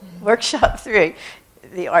Workshop 3,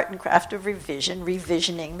 the art and craft of revision,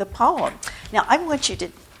 revisioning the poem. Now, I want you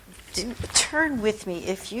to turn with me,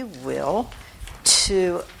 if you will,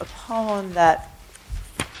 to a poem that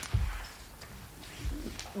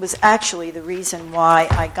was actually the reason why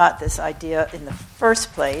I got this idea in the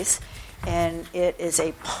first place. And it is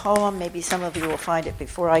a poem, maybe some of you will find it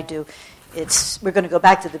before I do. We're going to go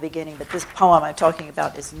back to the beginning, but this poem I'm talking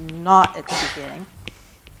about is not at the beginning.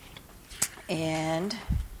 And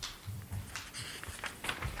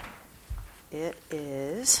it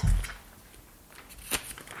is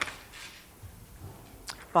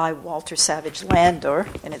by Walter Savage Landor,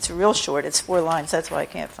 and it's real short. It's 4 lines. That's why I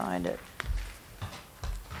can't find it.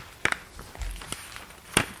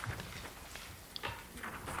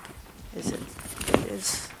 It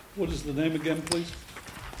is. What is the name again, please?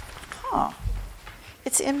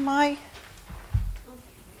 It's in my...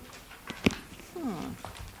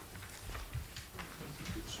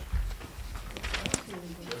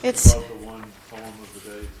 It's...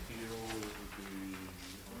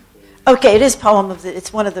 Okay, it is poem of the...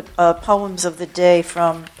 It's one of the poems of the day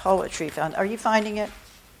from Poetry Found. Are you finding it?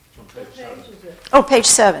 Page 7. Oh, page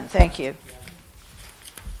 7. Thank you.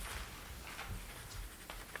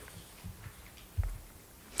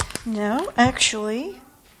 No, actually...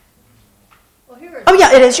 Oh,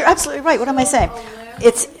 yeah, it is. You're absolutely right. What am I saying?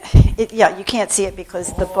 Yeah, you can't see it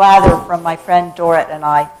because the blather from my friend Dorrit and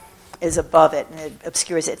I is above it, and it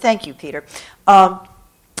obscures it. Thank you, Peter.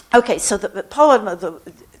 Okay, so the poem of the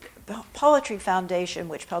Poetry Foundation,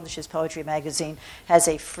 which publishes Poetry Magazine, has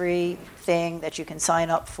a free thing that you can sign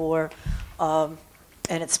up for, and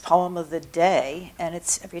it's Poem of the Day, and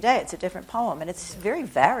it's every day it's a different poem, and it's very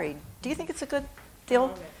varied. Do you think it's a good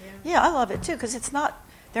deal? Yeah, I love it too, because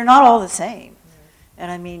they're not all the same. And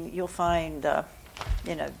I mean, you'll find,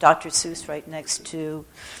 Dr. Seuss right next to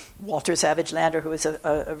Walter Savage Landor, who is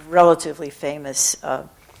a relatively famous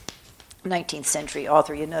 19th century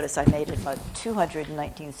author. You notice I made him a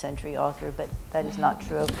 219th century author, but that is not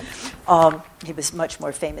true. He was much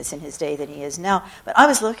more famous in his day than he is now. But I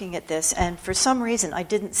was looking at this, and for some reason, I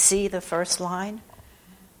didn't see the first line.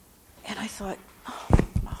 And I thought, oh,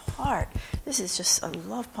 my heart, this is just a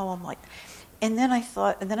love poem. And then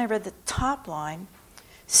I read the top line.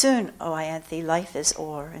 Soon, O Ianthe, life is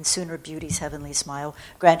o'er, and sooner beauty's heavenly smile.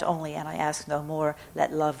 Grant only, and I ask no more,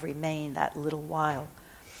 let love remain that little while.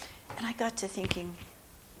 And I got to thinking,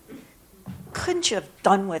 couldn't you have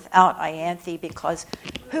done without Ianthe? Because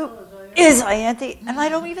who is Ianthe? And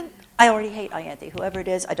I already hate Ianthe. Whoever it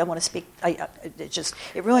is, I don't want to speak.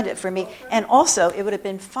 It ruined it for me. And also, it would have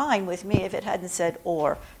been fine with me if it hadn't said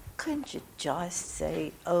or. Couldn't you just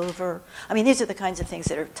say over? I mean, these are the kinds of things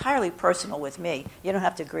that are entirely personal with me. You don't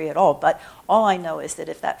have to agree at all. But all I know is that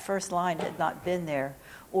if that first line had not been there,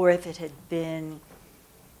 or if it had been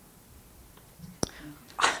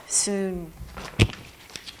soon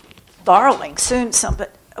darling, soon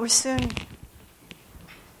somebody, or soon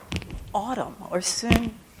autumn, or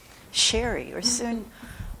soon sherry, or soon...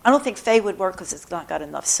 I don't think Faye would work because it's not got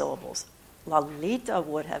enough syllables. Lalita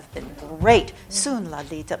would have been great. Soon,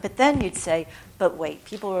 Lalita. But then you'd say, but wait,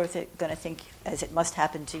 people are going to think, as it must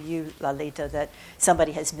happen to you, Lalita, that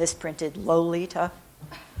somebody has misprinted Lolita.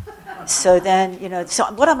 So then, so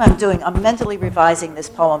what am I doing? I'm mentally revising this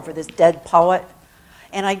poem for this dead poet.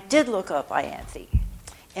 And I did look up Ianthe.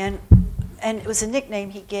 And it was a nickname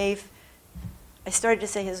he gave, I started to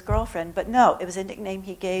say his girlfriend, but no, it was a nickname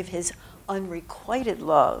he gave his unrequited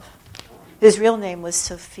love. His real name was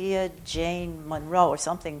Sophia Jane Monroe, or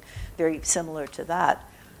something very similar to that.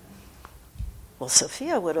 Well,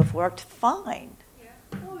 Sophia would have worked fine. Yeah.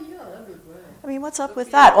 Oh, yeah, that'd be great. I mean, what's up with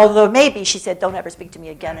that? Although maybe she said, don't ever speak to me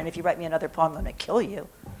again, and if you write me another poem, I'm going to kill you.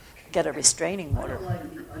 Get a restraining order. I don't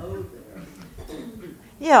like the O there.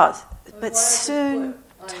 Yeah, but soon,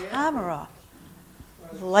 Tamara,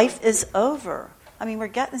 life is over. I mean, we're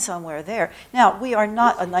getting somewhere there. Now, we are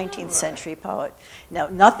not a 19th century poet. No,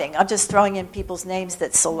 nothing. I'm just throwing in people's names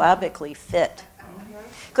that syllabically fit.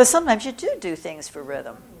 Because sometimes you do things for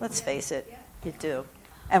rhythm. Let's face it, you do.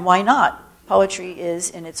 And why not? Poetry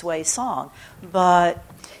is, in its way, song. But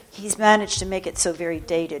he's managed to make it so very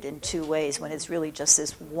dated in 2 ways when it's really just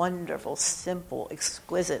this wonderful, simple,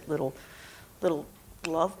 exquisite little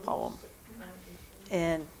love poem.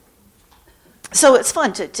 And so it's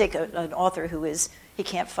fun to take an author he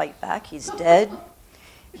can't fight back, he's dead.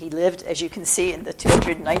 He lived, as you can see, in the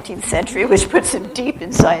 219th century, which puts him deep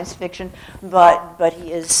in science fiction, but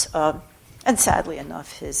he is, and sadly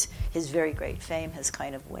enough, his very great fame has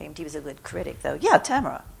kind of waned. He was a good critic, though. Yeah,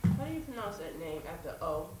 Tamara. How do you pronounce that name after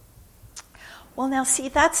O? Well, now, see,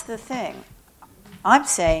 that's the thing. I'm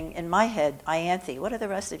saying in my head, Ianthe. What are the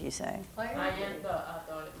rest of you saying? Iantha, I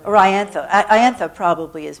thought it Or Iantha. Iantha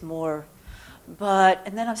probably is more,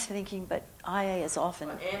 and then I was thinking, but IA is often.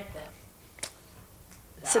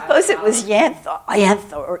 Suppose it was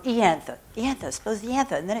Iantha or Iantha. Suppose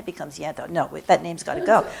Iantha, and then it becomes Iantha. No, that name's got to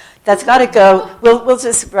go. That's got to go. We'll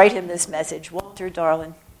just write him this message. Walter,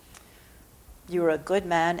 darling, you are a good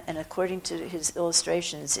man, and according to his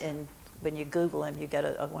illustrations, when you Google him, you get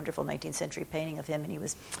a wonderful 19th century painting of him, and he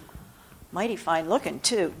was mighty fine looking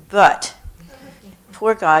too. But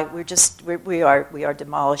poor guy, we are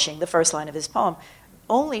demolishing the first line of his poem,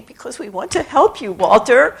 only because we want to help you,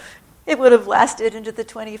 Walter. It would have lasted into the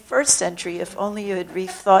 21st century if only you had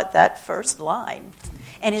rethought that first line.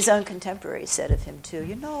 And his own contemporaries said of him, too,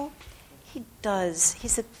 he's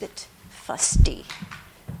a bit fusty,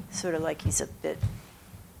 sort of like he's a bit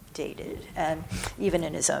dated, and even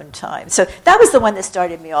in his own time. So that was the one that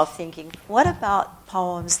started me off thinking, what about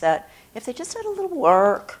poems that, if they just had a little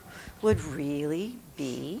work, would really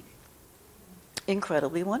be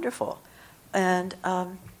incredibly wonderful? And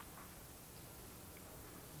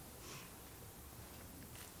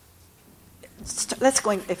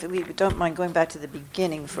if we don't mind going back to the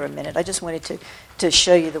beginning for a minute, I just wanted to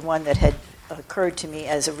show you the one that had occurred to me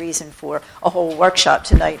as a reason for a whole workshop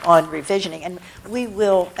tonight on revisioning. And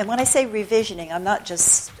when I say revisioning, I'm not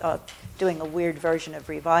just doing a weird version of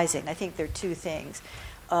revising. I think there are two things.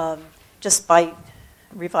 Just by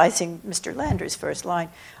revising Mr. Lander's first line,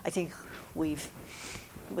 I think we've,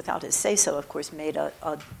 without his say-so, of course, made a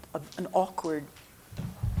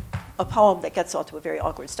poem that gets off to a very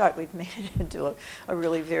awkward start. We've made it into a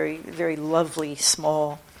really very, very lovely,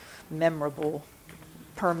 small, memorable,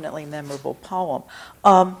 permanently memorable poem.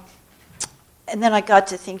 And then I got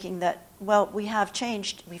to thinking that, we've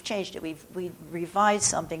changed it. We revised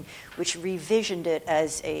something which revisioned it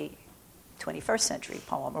as a 21st century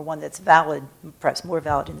poem, or one that's valid, perhaps more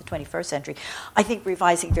valid in the 21st century. I think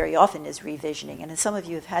revising very often is revisioning. And some of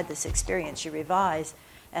you have had this experience. You revise,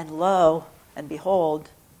 and lo and behold,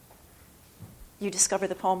 you discover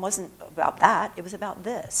the poem wasn't about that, it was about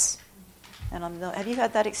this. And have you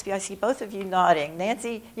had that experience? I see both of you nodding.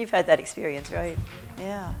 Nancy, you've had that experience, right?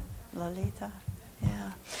 Yeah. Lolita,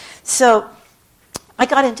 yeah. So I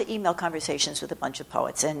got into email conversations with a bunch of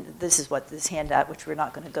poets, and this is what this handout, which we're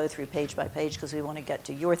not going to go through page by page because we want to get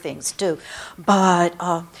to your things too. But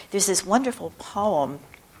there's this wonderful poem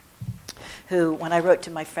when I wrote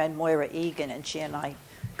to my friend Moira Egan, and she and I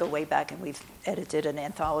go way back, and we've edited an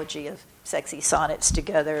anthology of sexy sonnets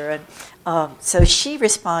together. And so she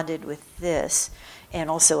responded with this, and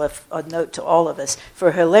also a note to all of us. For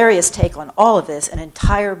a hilarious take on all of this, an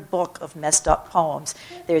entire book of messed up poems.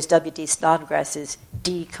 There's W.D. Snodgrass's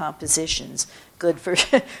Decompositions, good for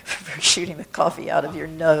shooting the coffee out of your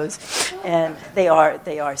nose. And they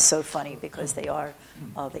are so funny because they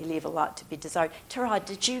leave a lot to be desired. Tarad,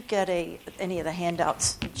 did you get any of the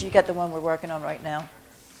handouts? Did you get the one we're working on right now?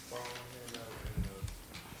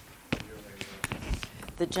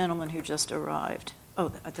 The gentleman who just arrived. Oh,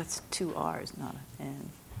 that's 2 R's, not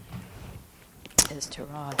an N. Is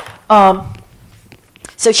Tarad.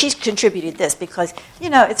 So she's contributed this because,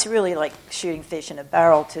 it's really like shooting fish in a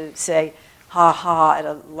barrel to say ha-ha at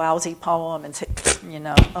a lousy poem and say,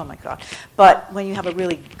 oh my God. But when you have a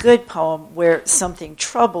really good poem where something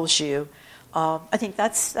troubles you, I think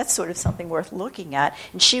that's sort of something worth looking at.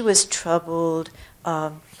 And she was troubled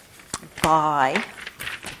by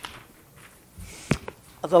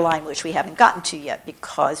the line which we haven't gotten to yet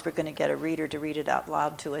because we're going to get a reader to read it out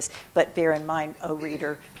loud to us. But bear in mind,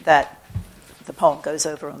 reader, that the poem goes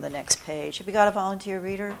over on the next page. Have you got a volunteer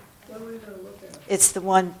reader? What are we going to look at? It's the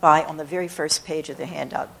one on the very first page of the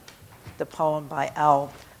handout, the poem by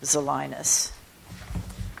Al Zalinus.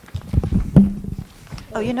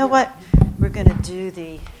 Oh, you know what? We're going to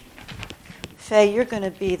do Faye, you're going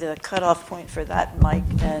to be the cutoff point for that mic,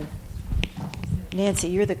 and Nancy,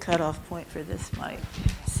 you're the cutoff point for this mic.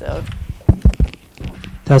 So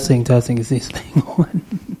testing, is this thing on?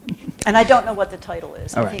 And I don't know what the title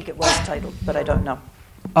is. All I right. think it was titled, but I don't know.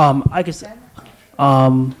 I can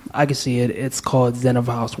see it. It's called Zen of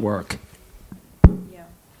Housework. Yeah.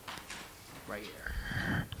 Right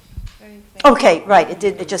here. Okay, right.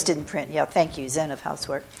 It just didn't print. Yeah, thank you, Zen of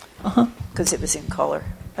Housework. Because it was in color.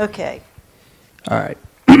 Okay. All right.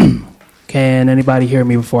 Can anybody hear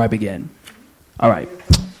me before I begin? All right.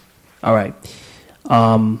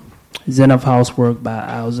 Zen of Housework by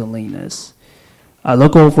Al Zalinus. I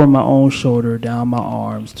look over my own shoulder, down my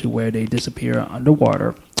arms to where they disappear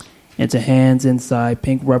underwater, into hands inside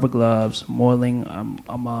pink rubber gloves, moiling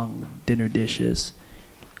among dinner dishes.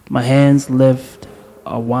 My hands lift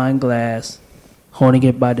a wine glass holding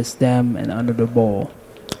it by the stem and under the bowl.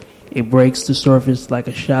 It breaks the surface like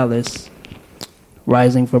a chalice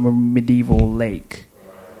rising from a medieval lake,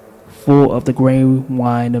 full of the gray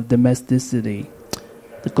wine of domesticity.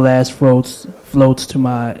 The glass floats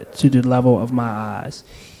to the level of my eyes.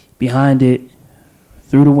 Behind it,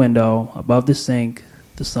 through the window, above the sink,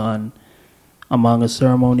 the sun, among a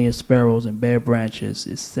ceremony of sparrows and bare branches,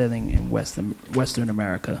 is setting in Western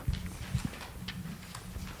America.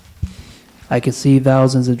 I can see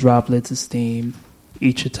thousands of droplets of steam,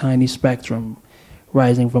 each a tiny spectrum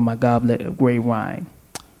rising from my goblet of gray wine.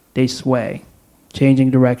 They sway,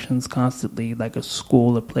 changing directions constantly like a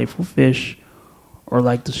school of playful fish, or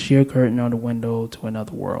like the sheer curtain on the window to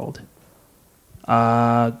another world.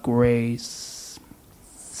 Ah, grace,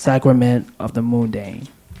 sacrament of the mundane.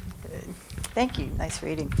 Thank you. Nice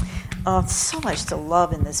reading. So much to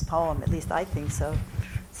love in this poem, at least I think so.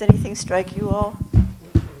 Does anything strike you all?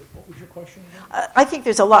 What was your question again? I think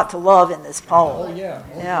there's a lot to love in this poem. Oh, yeah.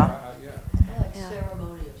 Oh, Yeah. I like Yeah.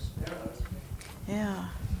 ceremony of sparrows. Yeah.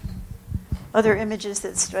 Other images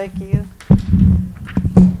that strike you?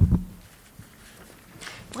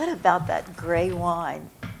 What about that gray wine?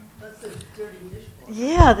 That's the dirty dishwater.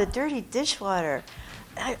 Yeah, the dirty dishwater.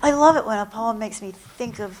 I love it when a poem makes me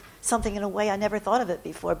think of something in a way I never thought of it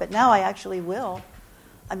before, but now I actually will.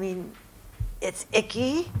 I mean, it's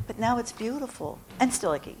icky, but now it's beautiful, and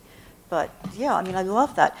still icky. But yeah, I mean, I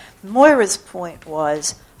love that. Moira's point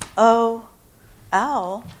was, oh,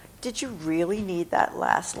 Al, did you really need that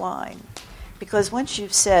last line? Because once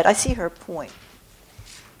you've said, I see her point,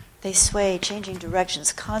 they sway, changing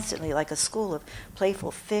directions constantly like a school of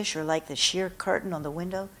playful fish or like the sheer curtain on the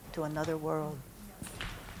window to another world.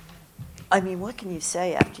 I mean, what can you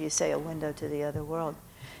say after you say a window to the other world?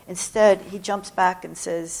 Instead, he jumps back and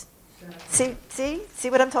says, see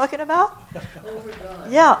what I'm talking about? Overdone.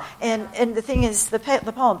 Yeah, and the thing is, the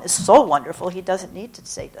poem is so wonderful, he doesn't need to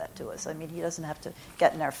say that to us. I mean, he doesn't have to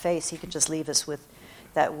get in our face. He can just leave us with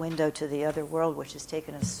that window to the other world, which has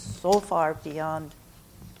taken us so far beyond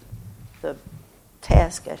the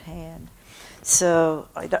task at hand. So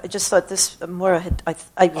I just thought this, Moira,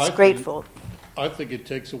 I was grateful. I think it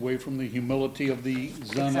takes away from the humility of the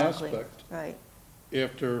Zen Exactly. aspect. Right.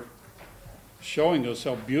 After showing us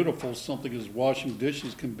how beautiful something as washing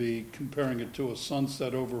dishes can be, comparing it to a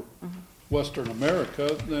sunset over Western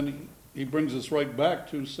America, then he brings us right back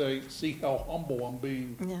to say, see how humble I'm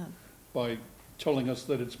being Yeah, by telling us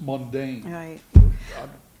that it's mundane. right.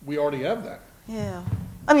 We already have that. Yeah.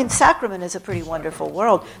 I mean, Sacrament is a pretty wonderful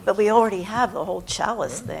world, but we already have the whole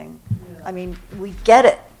chalice thing. I mean, we get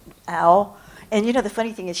it, Al. And, you know, the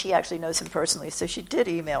funny thing is she actually knows him personally, so she did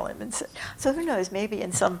email him and said, so who knows, maybe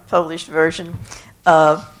in some published version,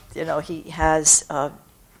 you know, he has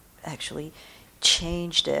actually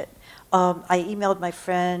changed it. I emailed my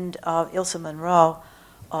friend Ilsa Monroe,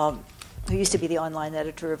 who used to be the online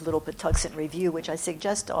editor of Little Patuxent Review, which I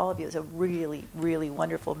suggest to all of you is a really, really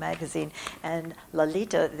wonderful magazine. And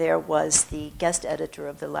Lalita there was the guest editor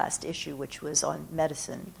of the last issue, which was on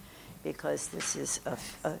medicine, because this is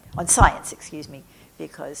on science, excuse me,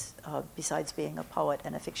 because besides being a poet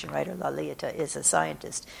and a fiction writer, Lalita is a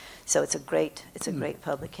scientist. So it's a great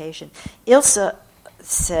publication. Ilsa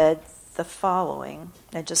said the following,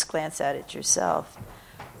 and just glance at it yourself.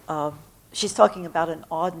 She's talking about an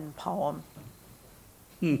Auden poem,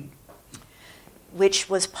 which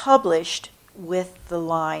was published with the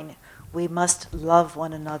line, "We must love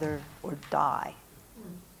one another or die."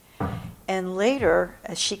 And later,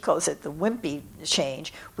 as she calls it, the wimpy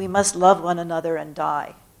change, "We must love one another and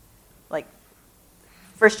die." Like,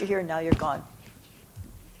 first you're here, now you're gone.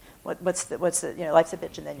 What's the life's a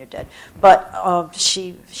bitch and then you're dead. But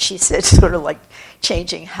she said sort of like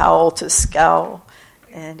changing howl to scowl.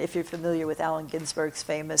 And if you're familiar with Allen Ginsberg's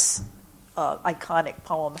famous iconic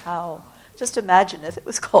poem, Howl, just imagine if it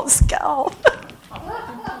was called Scowl.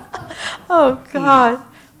 Oh, God.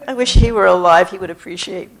 I wish he were alive. He would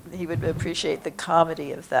appreciate the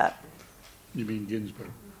comedy of that. You mean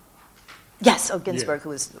Ginsberg? Yes, Ginsberg, Yeah. who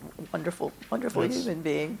was a wonderful, wonderful human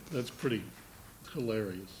being. That's pretty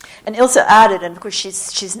hilarious. And Ilsa added, and of course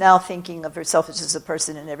she's now thinking of herself as just a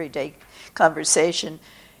person in everyday conversation.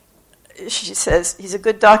 She says, he's a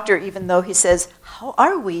good doctor even though he says, how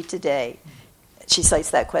are we today? She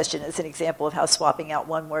cites that question as an example of how swapping out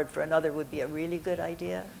one word for another would be a really good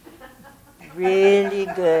idea. Really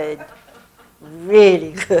good.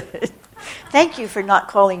 Really good. Thank you for not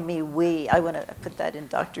calling me we. I want to put that in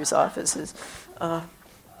doctors' offices. And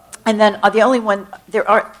then the only one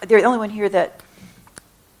here that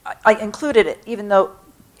I included it, even though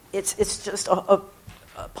it's just a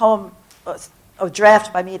poem, a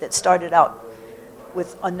draft by me that started out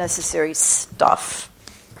with unnecessary stuff.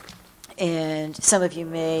 And some of you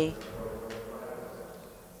may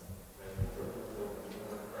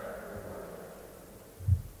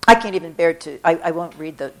I can't even bear to, I won't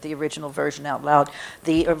read the original version out loud.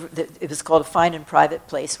 It was called A Fine and Private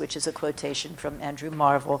Place, which is a quotation from Andrew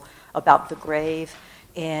Marvell about the grave.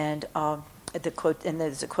 And and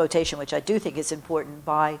there's a quotation, which I do think is important,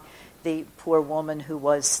 by the poor woman who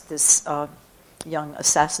was this young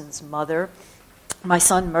assassin's mother. My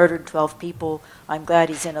son murdered 12 people. I'm glad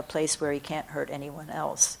he's in a place where he can't hurt anyone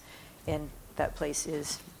else. And that place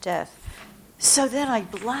is death. So then I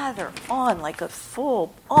blather on like a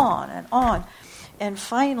fool, on. And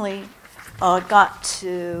finally got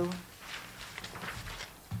to,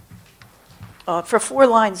 for 4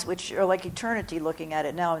 lines, which are like eternity looking at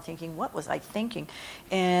it now, I'm thinking, what was I thinking?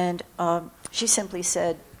 And she simply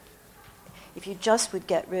said, if you just would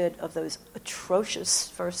get rid of those atrocious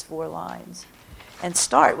first 4 lines and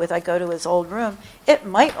start with, I go to his old room, it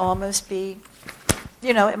might almost be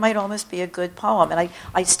a good poem. And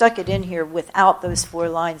I stuck it in here without those 4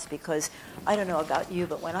 lines because I don't know about you,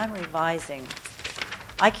 but when I'm revising,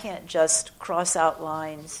 I can't just cross out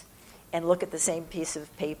lines and look at the same piece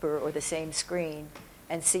of paper or the same screen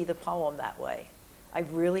and see the poem that way. I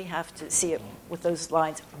really have to see it with those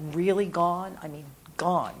lines really gone. I mean,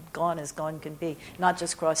 gone as gone can be, not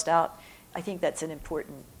just crossed out. I think that's an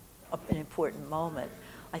important moment.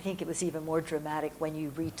 I think it was even more dramatic when you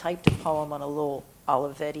retyped a poem on a little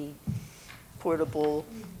Olivetti portable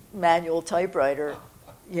manual typewriter.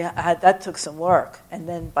 Yeah, that took some work, and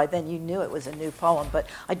then by then you knew it was a new poem. But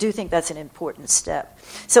I do think that's an important step.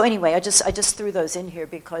 So anyway, I just threw those in here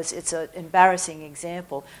because it's an embarrassing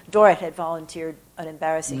example. Dorrit had volunteered an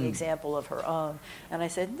embarrassing example of her own, and I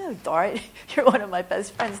said, "No, Dorrit, you're one of my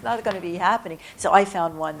best friends. It's not going to be happening." So I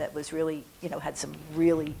found one that was really, had some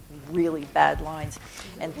really, really bad lines,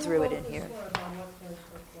 and threw it in here.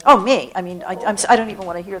 Oh, me. I mean, I don't even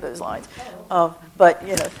want to hear those lines. But,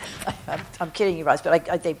 I'm kidding you, Ross,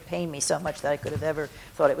 but they pain me so much that I could have ever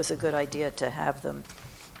thought it was a good idea to have them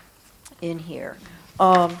in here. There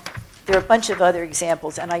are a bunch of other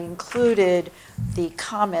examples, and I included the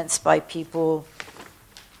comments by people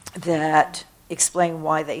that explain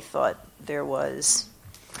why they thought there was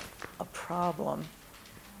a problem.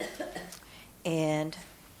 And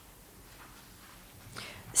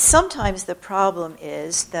sometimes the problem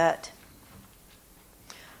is that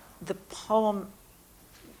the poem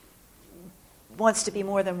wants to be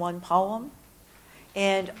more than one poem.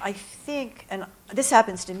 And I think, and this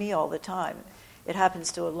happens to me all the time, it happens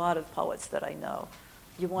to a lot of poets that I know.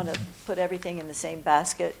 You want to put everything in the same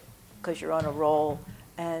basket because you're on a roll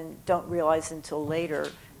and don't realize until later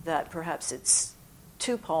that perhaps it's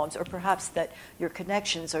 2 poems, or perhaps that your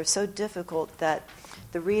connections are so difficult that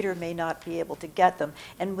the reader may not be able to get them.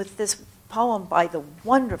 And with this poem by the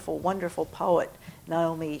wonderful, wonderful poet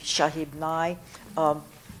Naomi Shihab Nye,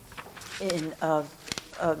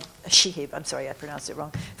 Shihab, I'm sorry, I pronounced it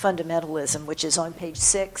wrong, Fundamentalism, which is on page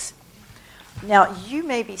 6. Now, you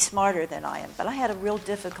may be smarter than I am, but I had a real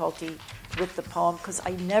difficulty with the poem because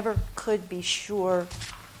I never could be sure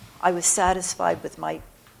I was satisfied with my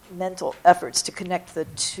mental efforts to connect the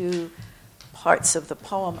 2 parts of the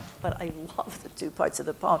poem, but I love the 2 parts of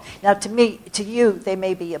the poem. Now, to you, they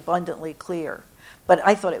may be abundantly clear, but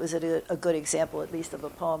I thought it was a good example, at least, of a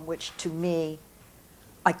poem which, to me,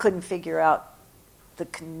 I couldn't figure out the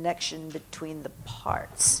connection between the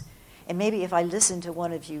parts. And maybe if I listened to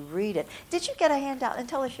one of you read it. Did you get a handout? And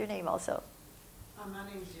tell us your name also. My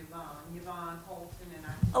name's Yvonne Holton, and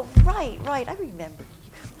Oh, right. I remember you.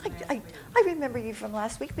 I remember you from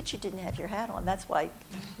last week, but you didn't have your hat on. That's why,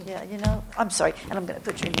 yeah, I'm sorry. And I'm going to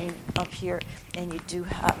put your name up here, and you do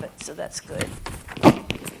have it, so that's good.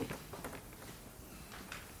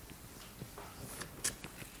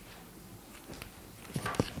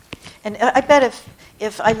 And I bet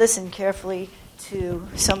if I listen carefully to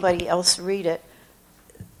somebody else read it,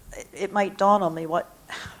 it might dawn on me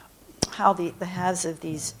how the halves of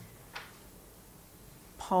these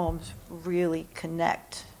poems really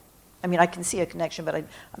connect. I mean, I can see a connection, but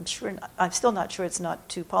I'm still not sure it's not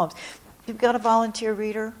 2 poems. You've got a volunteer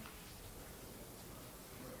reader?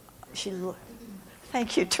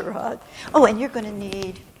 Thank you, Tarad. Oh, and you're going to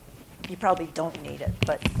need, you probably don't need it,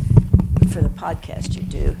 but for the podcast you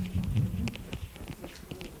do.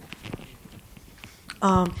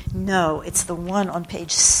 No, it's the one on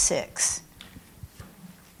page 6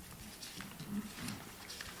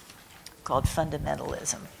 called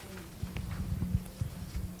Fundamentalism.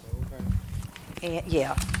 And,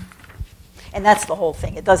 yeah. And that's the whole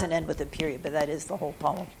thing. It doesn't end with a period, but that is the whole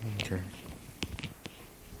poem. Okay.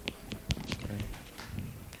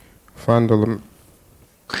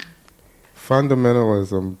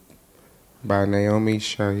 Fundamentalism by Naomi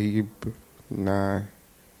Shihab Nye.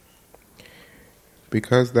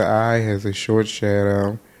 Because the eye has a short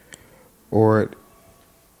shadow, or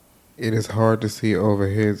it is hard to see over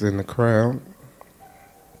heads in the crowd.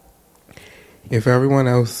 If everyone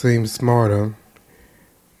else seems smarter,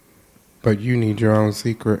 but you need your own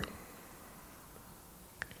secret.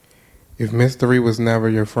 If mystery was never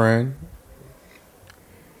your friend,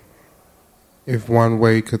 if one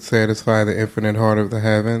way could satisfy the infinite heart of the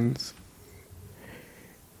heavens,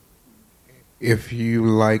 if you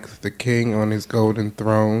liked the king on his golden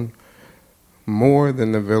throne more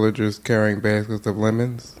than the villagers carrying baskets of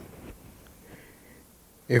lemons,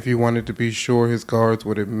 if you wanted to be sure his guards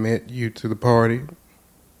would admit you to the party,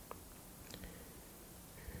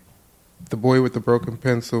 the boy with the broken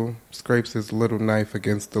pencil scrapes his little knife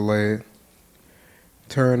against the lead,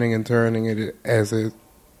 turning and turning it as a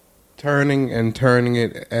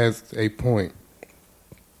point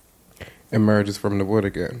emerges from the wood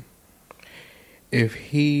again. If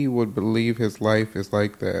he would believe his life is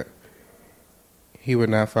like that, he would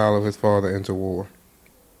not follow his father into war.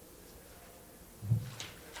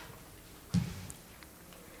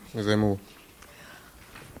 Is there more?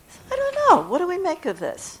 I don't know. What do we make of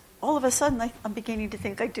this? All of a sudden, I'm beginning to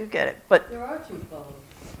think I do get it. But There are two poems.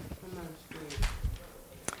 I'm on the screen.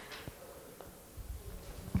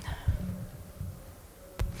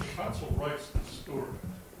 Council writes the story.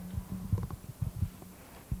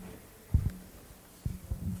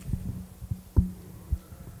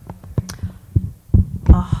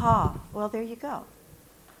 aha. Well, there you go.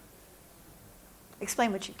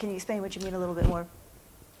 Can you explain what you mean a little bit more?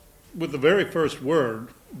 With the very first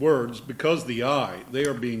words, because the eye, they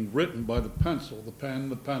are being written by the pencil, the pen,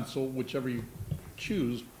 the pencil, whichever you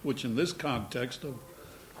choose, which in this context of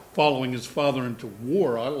following his father into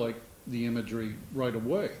war, I like the imagery right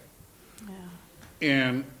away. Yeah.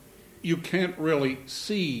 And you can't really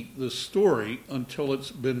see the story until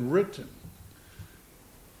it's been written.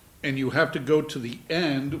 And you have to go to the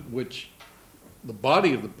end, which the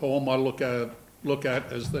body of the poem I look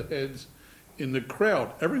at as the heads in the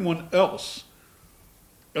crowd. Everyone else,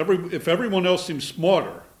 if everyone else seems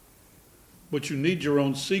smarter, but you need your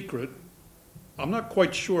own secret, I'm not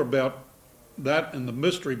quite sure about that and the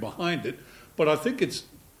mystery behind it, but I think it's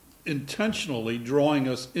intentionally drawing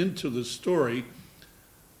us into the story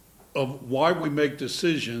of why we make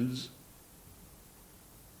decisions,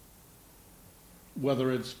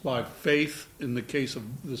 whether it's by faith in the case of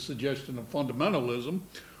the suggestion of fundamentalism,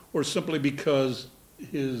 or simply because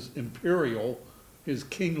his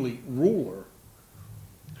kingly ruler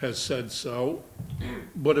has said so.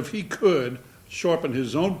 But if he could sharpen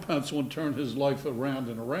his own pencil and turn his life around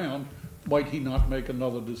and around, might he not make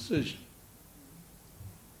another decision?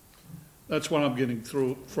 That's what I'm getting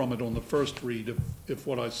through from it on the first read, if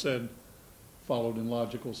what I said followed in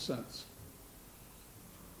logical sense.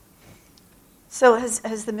 So has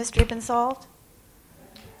the mystery been solved?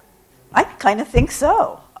 I kind of think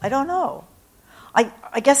so. I don't know.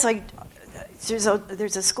 I guess there's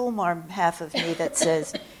a schoolmarm half of me that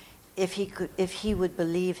says if he would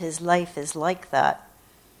believe his life is like that.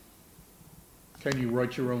 Can you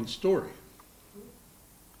write your own story?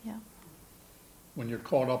 Yeah. When you're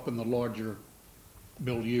caught up in the larger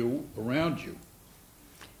milieu around you.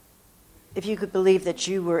 If you could believe that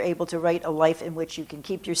you were able to write a life in which you can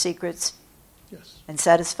keep your secrets, Yes. and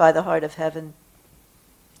satisfy the heart of heaven,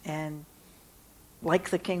 and like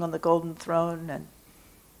the king on the golden throne, and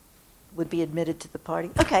would be admitted to the party.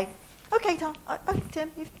 Okay, Tom. Tim,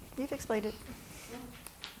 you've explained it.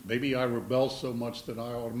 Maybe I rebel so much that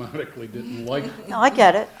I automatically didn't like it. No, I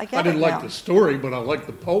get it. I didn't like now. the story, but I liked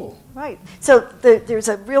the poem. Right. So there's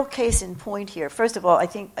a real case in point here. First of all, I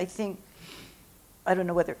think I don't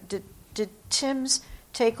know whether did Tim's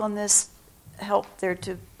take on this help there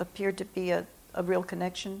to appear to be a real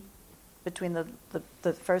connection between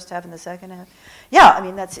the first half and the second half? Yeah, I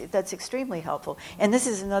mean that's extremely helpful. And this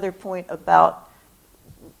is another point about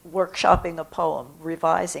workshopping a poem,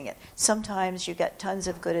 revising it. Sometimes you get tons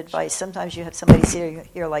of good advice. Sometimes you have somebody sitting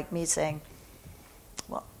here like me saying,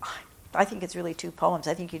 well, I think it's really two poems.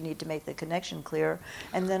 I think you need to make the connection clear.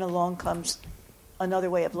 And then along comes another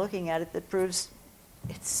way of looking at it that proves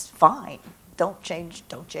it's fine. Don't change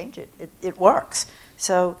it. It works.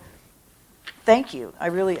 So thank you. I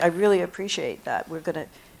really appreciate that. We're going to...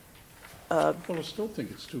 Well, I still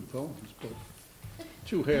think it's two poems, but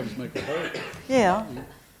two halves make a whole. Yeah.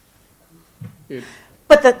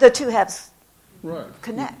 But But the two halves right.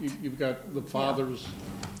 connect. You've got the father's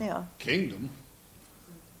Yeah. kingdom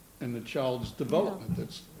and the child's development.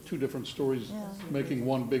 That's two different stories Yeah. making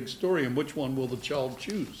one big story, and which one will the child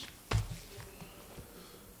choose?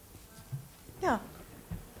 Yeah.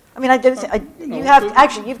 I mean, I do. No, You have but-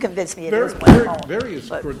 actually. You've convinced me it is one poem. Various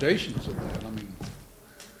but- gradations of that. I mean,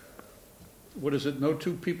 what is it? No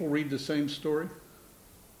two people read the same story?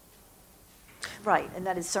 Right, and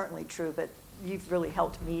that is certainly true. But you've really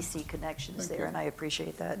helped me see connections Thank there, you. and I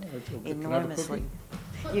appreciate that I feel good. Can I have a enormously.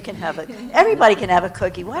 cookie? You can have a. Everybody can have a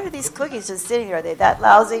cookie. Why are these cookies just sitting there? Are they that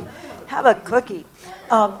lousy? Have a cookie.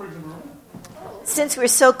 Since we're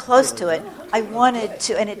so close to it, I wanted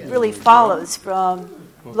to, and it really follows from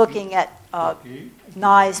looking at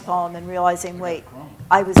Nye's poem and realizing, wait,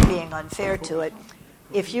 I was being unfair to it.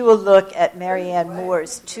 If you will look at Marianne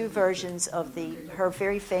Moore's two versions of her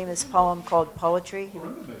very famous poem called Poetry.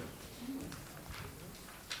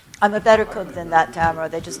 I'm a better cook than that, Tamara.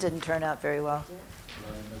 They just didn't turn out very well.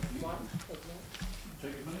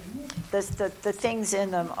 The things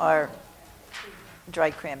in them are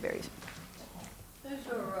dried cranberries.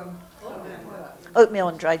 Oatmeal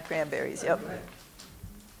and dried cranberries, yep.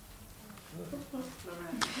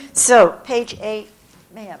 So, page 8,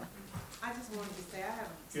 ma'am. I just wanted to say I have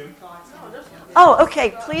some thoughts on it. Oh,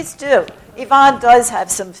 okay, please do. Yvonne does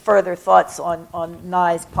have some further thoughts on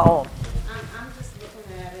Nye's poem. I'm just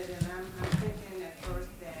looking at it and I'm thinking at first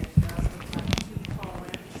that it does look like two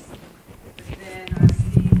poems, but then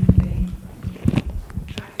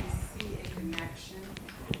I can see a connection.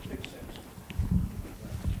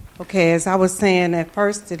 Okay, as I was saying, at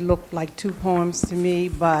first it looked like two poems to me,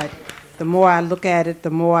 but the more I look at it,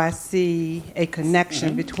 the more I see a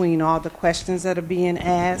connection between all the questions that are being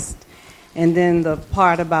asked, and then the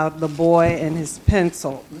part about the boy and his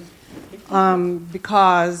pencil.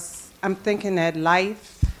 Because I'm thinking that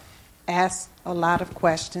life asks a lot of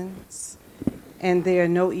questions, and there are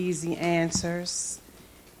no easy answers,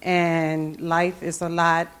 and life is a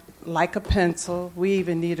lot like a pencil. We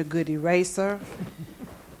even need a good eraser,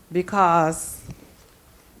 because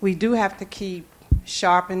we do have to keep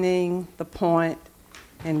sharpening the point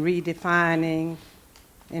and redefining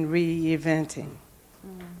and reinventing.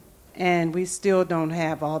 And we still don't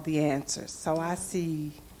have all the answers. So I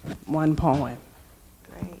see one poem.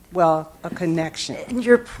 Great. Well, a connection. And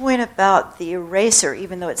your point about the eraser,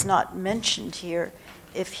 even though it's not mentioned here,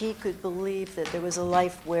 if he could believe that there was a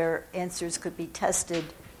life where answers could be tested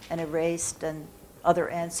and erased and other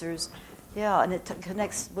answers, yeah, and it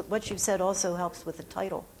connects. What you said also helps with the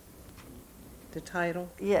title. The title?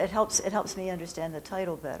 Yeah, it helps me understand the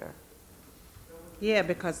title better. Yeah,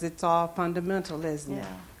 because it's all fundamental, isn't Yeah,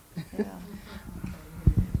 it? yeah,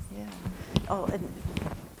 yeah. Oh, and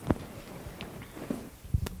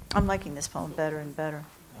I'm liking this poem better and better.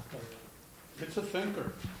 It's a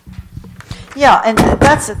thinker. Yeah, and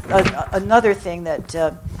that's another thing that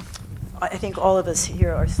I think all of us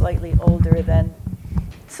here are slightly older than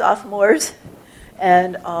sophomores,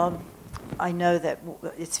 and I know that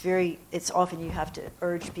it's often you have to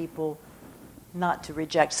urge people not to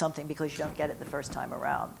reject something because you don't get it the first time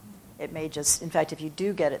around. It may just, in fact, if you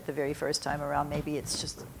do get it the very first time around, maybe it's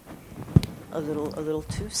just a little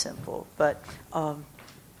too simple. But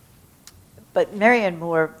Marianne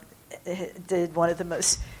Moore did one of the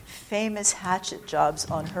most famous hatchet jobs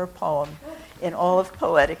on her poem in all of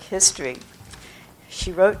poetic history.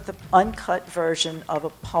 She wrote the uncut version of a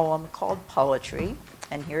poem called Poetry,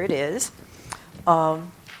 and here it is.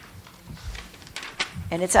 And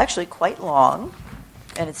it's actually quite long,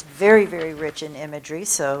 and it's very, very rich in imagery,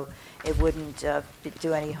 so it wouldn't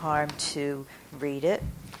do any harm to read it.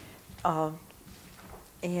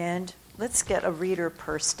 And let's get a reader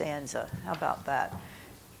per stanza. How about that?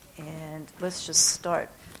 And let's just start.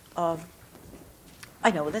 I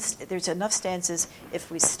know there's enough stanzas. If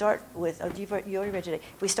we start with, you already read it.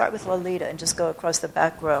 If we start with Lolita and just go across the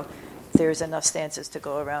back row, there's enough stanzas to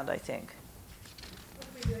go around, I think.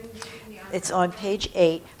 It's on page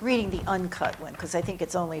 8, reading the uncut one, because I think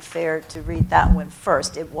it's only fair to read that one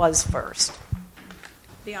first. It was first.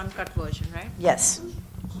 The uncut version, right? Yes.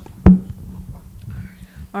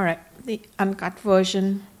 All right, the uncut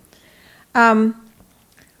version.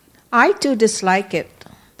 I too dislike it.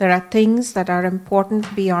 There are things that are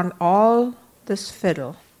important beyond all this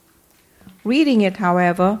fiddle. Reading it,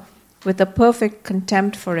 however, with a perfect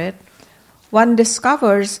contempt for it, one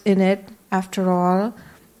discovers in it, after all,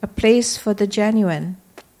 a place for the genuine.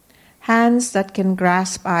 Hands that can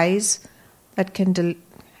grasp eyes that can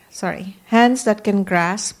hands that can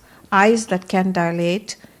grasp, eyes that can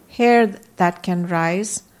dilate, hair that can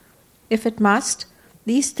rise. If it must,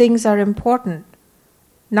 these things are important,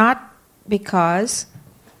 not because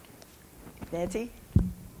Nancy?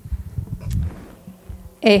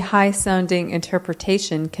 a high-sounding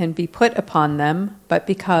interpretation can be put upon them, but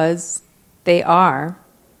because they are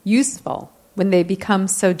useful, when they become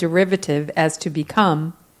so derivative as to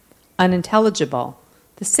become unintelligible.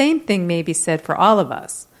 The same thing may be said for all of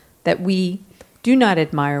us, that we do not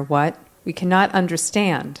admire what we cannot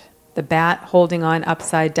understand, the bat holding on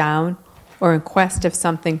upside down or in quest of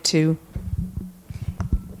something to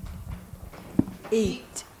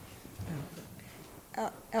eat.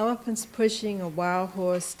 Elephants pushing a wild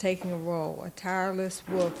horse taking a roll, a tireless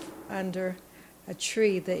wolf under a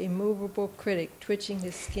tree, the immovable critic twitching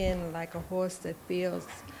his skin like a horse that feels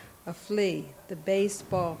a flea, the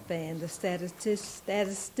baseball fan, the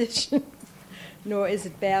statistician, nor is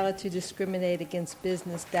it valid to discriminate against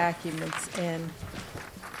business documents. And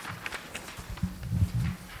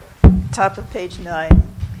top of page 9,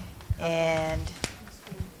 and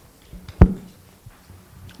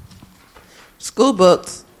School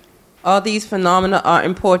books. All these phenomena are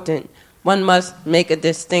important. One must make a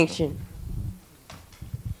distinction.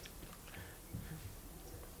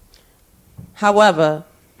 However,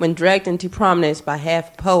 when dragged into prominence by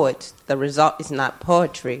half poets, the result is not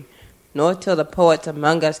poetry, nor till the poets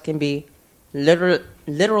among us can be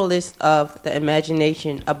literalists of the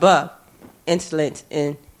imagination above insolence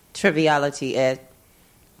and triviality as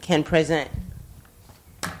can present.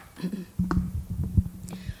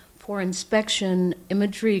 For inspection,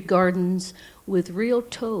 imagery gardens with real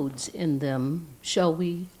toads in them shall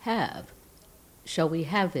we have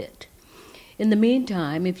it. In the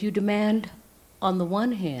meantime, if you demand, on the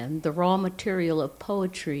one hand, the raw material of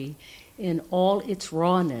poetry in all its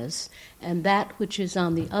rawness, and that which is,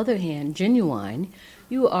 on the other hand, genuine,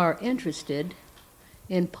 you are interested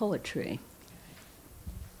in poetry.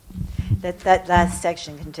 That last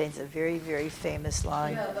section contains a very, very famous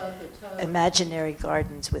line. Imaginary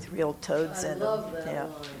gardens with real toads in them. You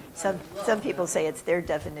know, some people say it's their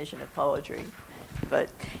definition of poetry, but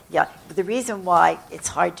yeah. But the reason why it's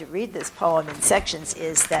hard to read this poem in sections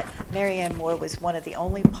is that Marianne Moore was one of the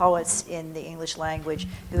only poets in the English language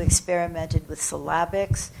who experimented with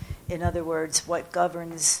syllabics. In other words, what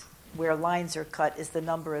governs where lines are cut is the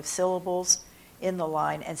number of syllables in the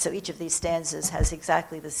line, and so each of these stanzas has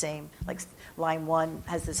exactly the same, like line 1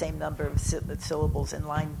 has the same number of syllables in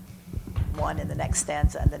line 1 in the next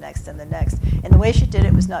stanza and the next and the next. And the way she did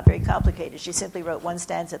it was not very complicated. She simply wrote one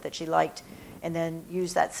stanza that she liked and then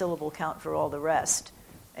used that syllable count for all the rest.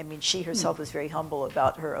 I mean, she herself was very humble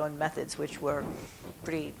about her own methods, which were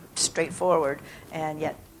pretty straightforward and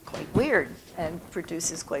yet quite weird and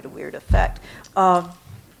produces quite a weird effect.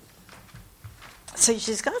 So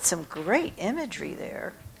she's got some great imagery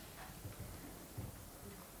there.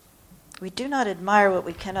 We do not admire what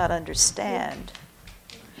we cannot understand.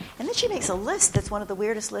 And then she makes a list that's one of the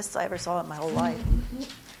weirdest lists I ever saw in my whole life.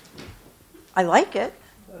 I like it.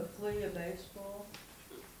 A flea of baseball?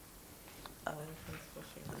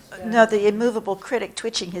 No, the immovable critic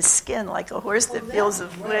twitching his skin like a horse that feels a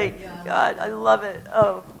flea. God, I love it.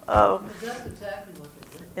 Oh. That's exactly what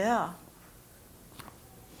it is. Yeah.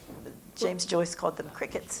 James Joyce called them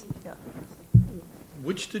crickets. Yeah.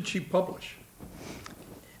 Which did she publish?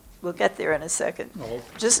 We'll get there in a second. Oh, okay.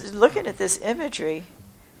 Just looking at this imagery,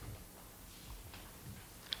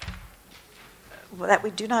 that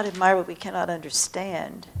we do not admire what we cannot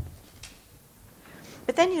understand.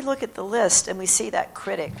 But then you look at the list and we see that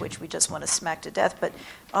critic, which we just want to smack to death. But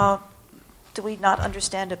do we not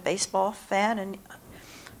understand a baseball fan? And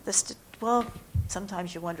well,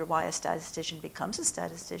 sometimes you wonder why a statistician becomes a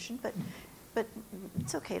statistician, but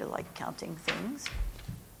it's okay to like counting things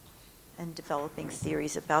and developing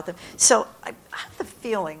theories about them. So I have the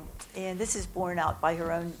feeling, and this is borne out by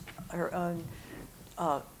her own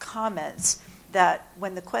comments, that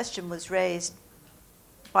when the question was raised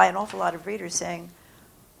by an awful lot of readers saying,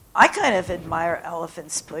 I kind of admire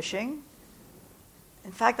elephants pushing.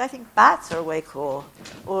 In fact, I think bats are way cool.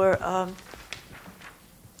 Or a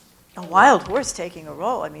wild horse taking a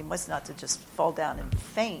roll. I mean, what's not to just fall down and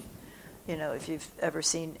faint? You know, if you've ever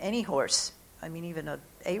seen any horse, I mean, even a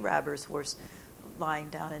Arabber's horse lying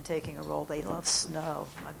down and taking a roll, they love snow.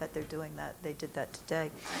 I bet they're doing that. They did that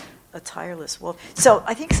today. A tireless wolf. So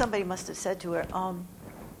I think somebody must have said to her,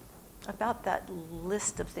 about that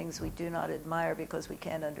list of things we do not admire because we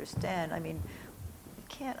can't understand. I mean, we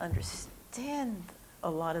can't understand a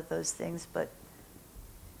lot of those things, but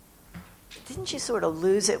didn't you sort of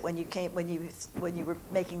lose it when you were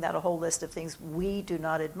making that a whole list of things we do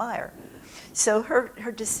not admire? So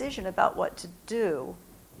her decision about what to do,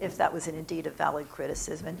 if that was indeed a valid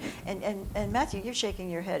criticism, and Matthew, you're shaking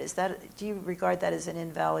your head. Do you regard that as an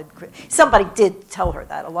invalid? Somebody did tell her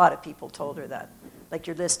that. A lot of people told her that. Like,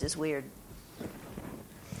 your list is weird.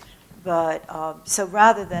 But so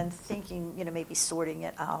rather than thinking, maybe sorting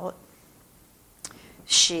it out,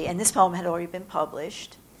 and this poem had already been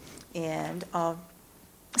published, and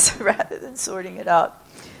so rather than sorting it out,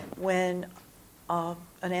 when an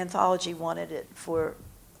anthology wanted it for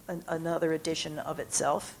another edition of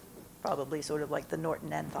itself, probably sort of like the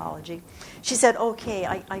Norton Anthology, she said, okay,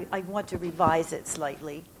 I want to revise it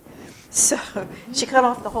slightly. So she cut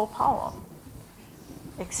off the whole poem,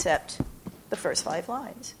 except the first 5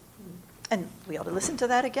 lines. And we ought to listen to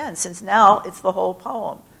that again, since now it's the whole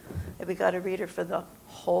poem. If we got a reader for the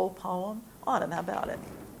whole poem, Autumn, how about it?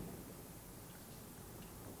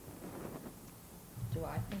 Do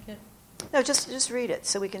I think it? No, just read it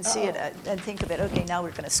so we can see it and think of it. Okay, now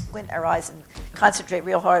we're going to squint our eyes and concentrate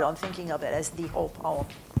real hard on thinking of it as the whole poem.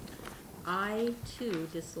 I, too,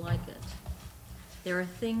 dislike it. There are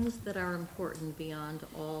things that are important beyond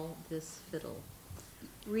all this fiddle.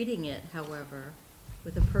 Reading it, however,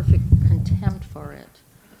 with a perfect contempt for it,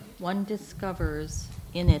 one discovers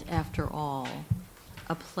in it, after all,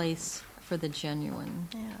 a place for the genuine.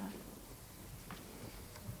 Yeah.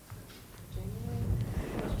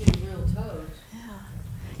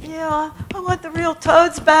 Yeah, I want the real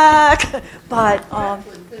toads back. But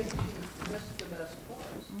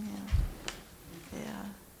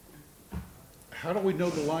How do we know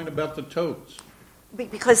the line about the toads?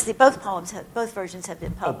 Because both versions have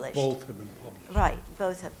been published. Oh, both have been published. Right,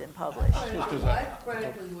 both have been published. I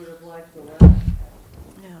frankly would have liked the last.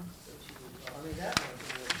 Yeah. I mean, that might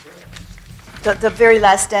be good. The very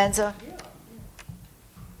last stanza. Yeah.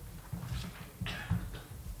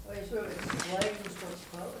 Well, it sort of explains what's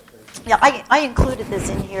poetry. Yeah, I included this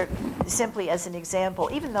in here simply as an example,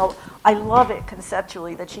 even though I love it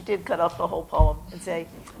conceptually that she did cut off the whole poem and say,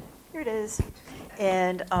 here it is.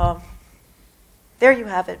 And there you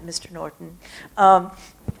have it, Mr. Norton.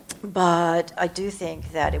 But I do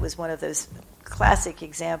think that it was one of those classic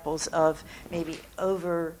examples of maybe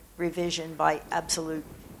over-revision by absolute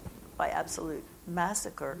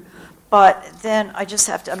massacre. But then I just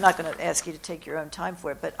have to, I'm not going to ask you to take your own time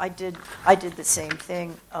for it, but I did the same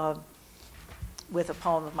thing with a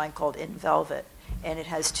poem of mine called In Velvet, and it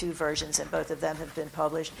has 2 versions, and both of them have been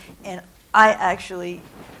published. And I actually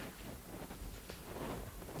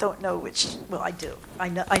don't know which, well, I do. I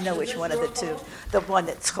know which one of the 2, the one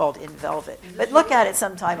that's called In Velvet. But look at it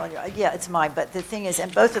sometime on your, yeah, it's mine, but the thing is,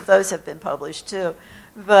 and both of those have been published too,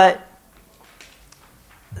 but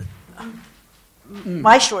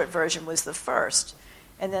my short version was the first.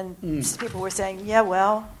 And then people were saying, yeah,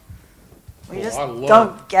 well, we just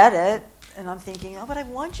don't get it. And I'm thinking, oh, but I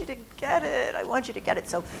want you to get it. I want you to get it.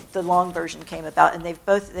 So the long version came about, and they've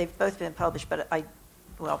both been published. But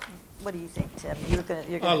well, what do you think, Tim? You're gonna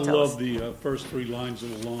I tell us. love the first 3 lines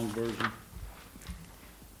of the long version.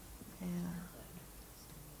 Yeah.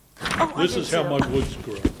 Oh, This is how too. my woods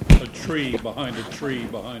grow. A tree behind a tree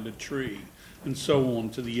behind a tree, and so on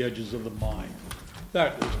to the edges of the mine.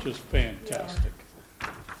 That is just fantastic.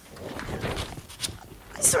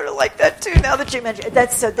 I sort of like that too. Now that you mention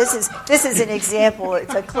it. So this is an example.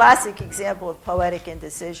 It's a classic example of poetic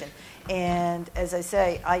indecision. And as I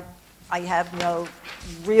say, I have no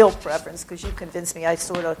real preference because you convinced me. I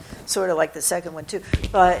sort of like the second one too.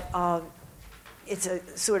 But it's a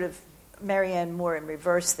sort of Marianne Moore in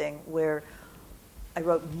reverse thing where I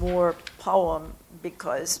wrote more poem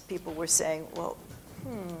because people were saying, well,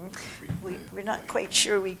 we're not quite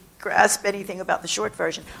sure we grasp anything about the short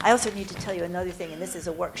version. I also need to tell you another thing, and this is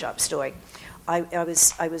a workshop story. I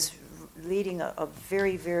was leading a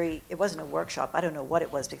very, very, it wasn't a workshop, I don't know what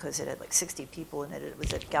it was because it had like 60 people in it. It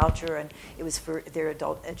was at Goucher, and it was for their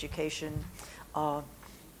adult education.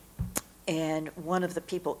 And one of the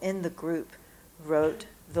people in the group wrote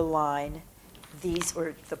the line,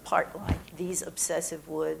 or the part line, these obsessive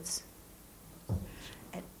woods.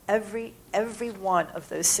 And every one of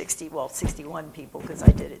those 61 people, because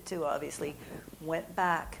I did it too, obviously, went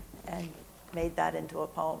back and made that into a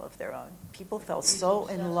poem of their own. People fell so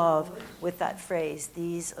in love with that phrase,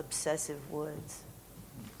 these obsessive woods.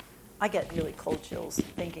 I get really cold chills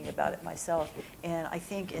thinking about it myself. And I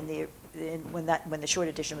think when the short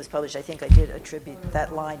edition was published, I think I did attribute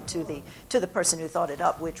that line to the person who thought it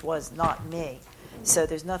up, which was not me. So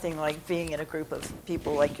there's nothing like being in a group of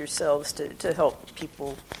people like yourselves to help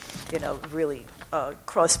people, really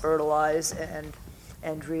cross-fertilize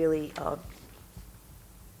and really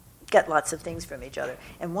get lots of things from each other.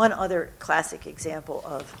 And one other classic example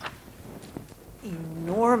of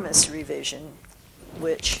enormous revision,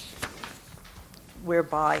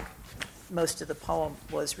 whereby most of the poem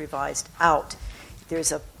was revised out.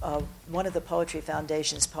 There's one of the Poetry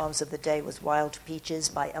Foundation's poems of the day was Wild Peaches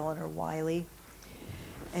by Eleanor Wiley.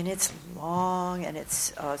 and it's long, and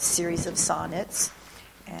it's a series of sonnets,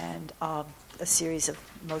 and a series of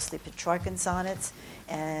mostly Petrarchan sonnets,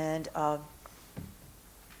 and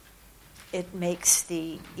it makes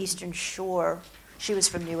the Eastern Shore, she was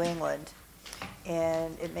from New England,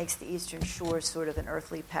 and it makes the Eastern Shore sort of an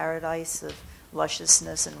earthly paradise of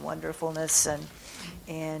lusciousness and wonderfulness, and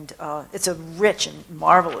it's a rich and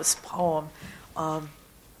marvelous poem.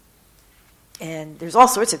 And there's all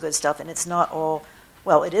sorts of good stuff, and it's not all,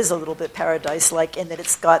 well, it is a little bit paradise-like in that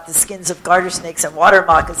it's got the skins of garter snakes and water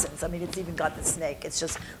moccasins. I mean, it's even got the snake. It's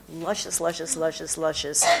just luscious, luscious, luscious,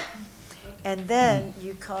 luscious. And then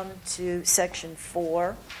you come to section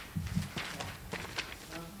 4,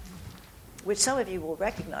 which some of you will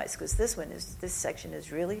recognize because this section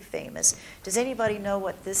is really famous. Does anybody know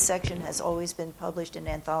what this section has always been published in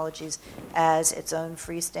anthologies as its own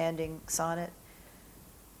freestanding sonnet?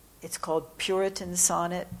 It's called Puritan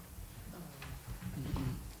Sonnet.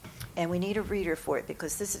 And we need a reader for it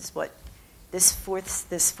because this is what this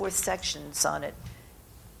fourth section sonnet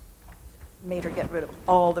made her get rid of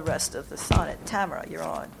all the rest of the sonnet. Tamara, you're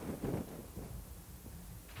on.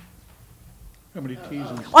 How many T's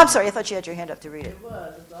and Oh, I'm sorry. I thought you had your hand up to read it. It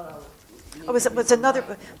was. I thought I Oh, was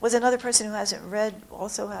another person who hasn't read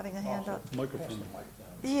also having a hand up? microphone.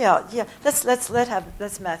 Yeah.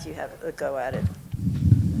 Let's Matthew have a go at it.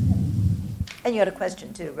 And you had a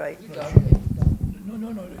question too, right? No.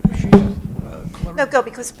 No, go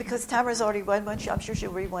because Tamara's already read one. I'm sure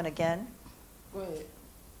she'll read one again. Go ahead.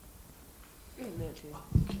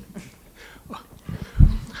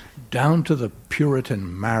 Down to the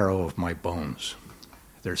Puritan marrow of my bones,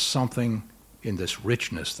 there's something in this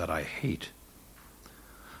richness that I hate.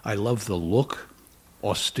 I love the look,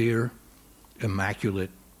 austere,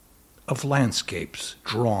 immaculate, of landscapes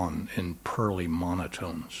drawn in pearly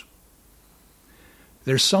monotones.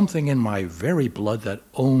 There's something in my very blood that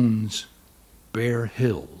owns bare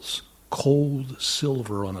hills, cold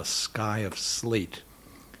silver on a sky of slate,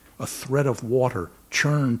 a thread of water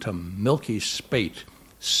churned to milky spate,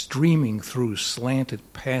 streaming through slanted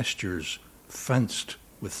pastures fenced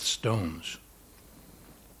with stones.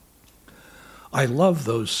 I love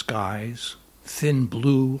those skies, thin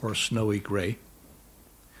blue or snowy gray,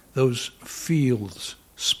 those fields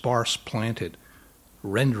sparse planted,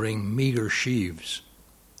 rendering meager sheaves,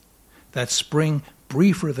 that spring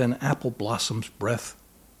briefer than apple blossom's breath,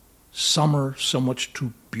 summer so much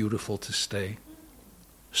too beautiful to stay,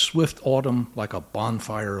 swift autumn like a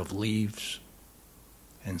bonfire of leaves,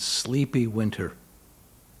 and sleepy winter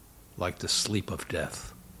like the sleep of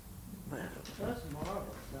death. That's marvelous.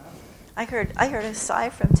 I heard a sigh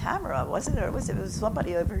from Tamara, wasn't it? Or was it was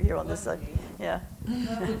somebody over here on this side? Yeah.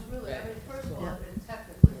 No, it's really, first of all,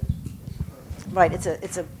 technically, it's perfect. Right.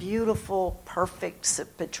 It's a beautiful, perfect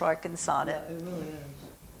Petrarchan sonnet. Yeah,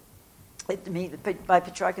 it really is. By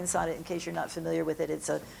Petrarchan sonnet, in case you're not familiar with it, it's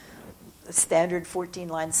a standard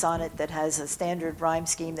 14-line sonnet that has a standard rhyme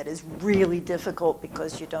scheme that is really difficult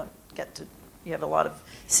because you have a lot of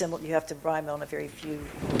you have to rhyme on a very few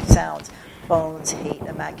sounds. Bones, hate,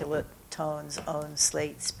 immaculate, tones, own,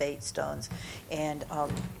 slate, spade, stones. And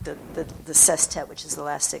the sestet, which is the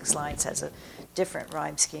last 6 lines, has a different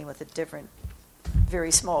rhyme scheme with a different,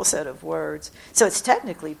 very small set of words. So it's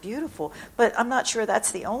technically beautiful, but I'm not sure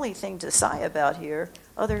that's the only thing to sigh about here.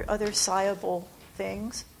 Other sighable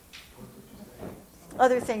things?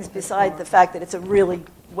 Other things beside the fact that it's a really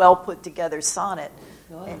well put together sonnet.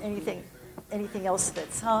 And anything else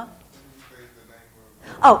that's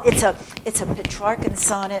Oh, it's a Petrarchan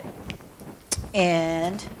sonnet,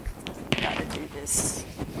 and got to do this.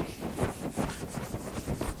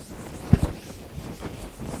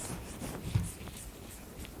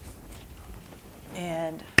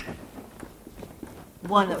 And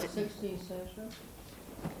one of it. 16th century.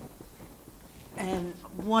 And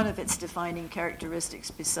one of its defining characteristics,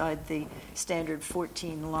 beside the standard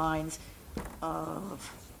 14 lines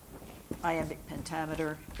of iambic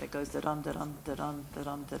pentameter that goes da-dum, da-dum, da-dum,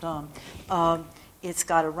 da-dum, da-dum, it's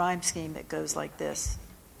got a rhyme scheme that goes like this.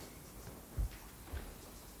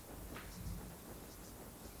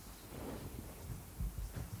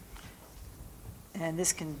 And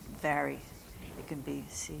this can vary. It can be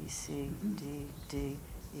C, C, D, D,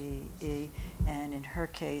 E, E, and in her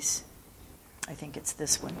case, I think it's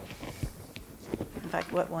this one. In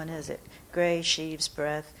fact, what one is it? Gray sheaves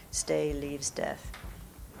breath, stay leaves death.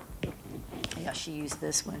 Yeah, she used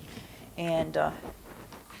this one. And,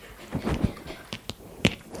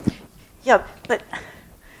 yeah, but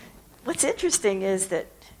what's interesting is that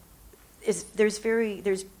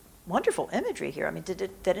there's wonderful imagery here. I mean,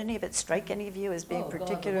 did any of it strike any of you as being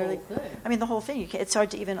particularly... God, the whole thing. I mean, the whole thing. It's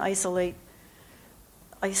hard to even isolate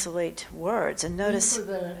isolate words. And notice...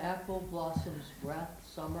 Deeper than an apple blossom's breath,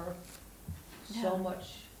 summer, so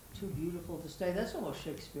much too beautiful to stay. That's almost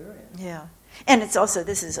Shakespearean. Yeah. And it's also,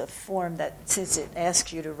 this is a form that, since it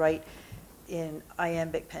asks you to write in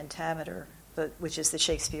iambic pentameter, which is the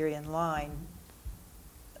Shakespearean line,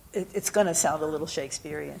 it's going to sound a little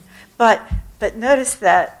Shakespearean. But notice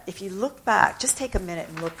that if you look back, just take a minute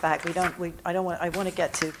and look back. I want to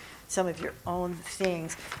get to some of your own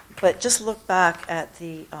things, but just look back at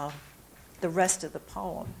the rest of the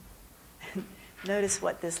poem. Notice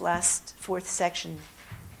what this last fourth section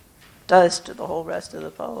does to the whole rest of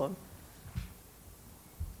the poem.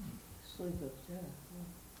 Sleep of death.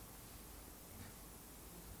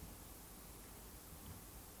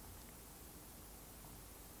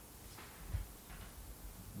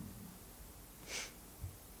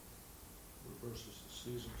 Reverses the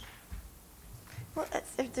seasons. Well,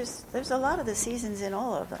 there's a lot of the seasons in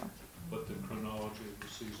all of them. But the chronology of the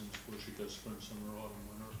seasons, where she does spring, summer, autumn,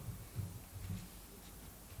 winter.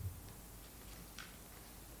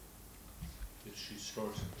 If she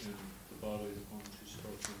starts in the body of the poem, she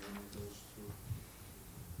starts and then it goes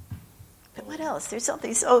through. But what else? There's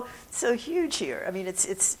something so huge here. I mean,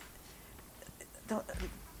 it's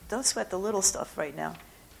don't sweat the little stuff right now.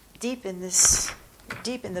 Deep in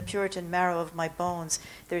the Puritan marrow of my bones,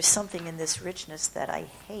 there's something in this richness that I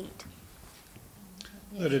hate.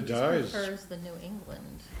 Yeah, that it dies. Prefers the New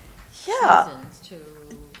England seasons to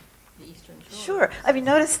the Eastern Shore. Sure. I mean,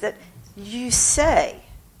 notice that you say,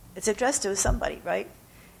 it's addressed to somebody, right?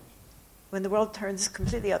 When the world turns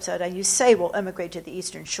completely upside down, you say we'll emigrate to the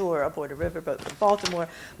Eastern Shore aboard a riverboat from Baltimore,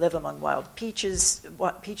 live among wild peach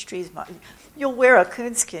trees. You'll wear a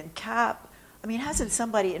coonskin cap. I mean, hasn't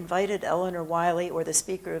somebody invited Eleanor Wiley or the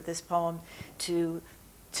speaker of this poem to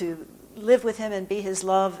live with him and be his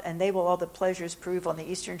love, and they will all the pleasures prove on the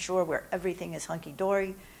Eastern Shore where everything is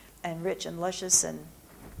hunky-dory and rich and luscious, and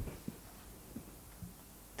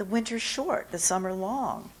the winter's short, the summer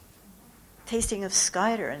long. Tasting of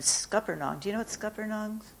cider and scuppernong. Do you know what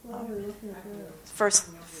scuppernong's? First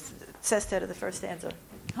sestet of the first stanza.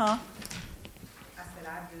 Huh? I said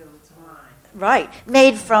I do, it's mine. Right,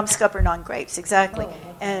 made from scuppernong grapes, exactly.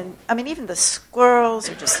 And I mean, even the squirrels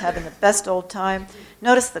are just having the best old time.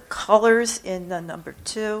 Notice the colors in the number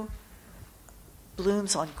 2.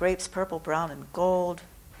 Blooms on grapes, purple, brown, and gold.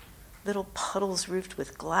 Little puddles roofed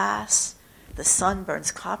with glass. The sun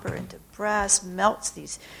burns copper into brass, melts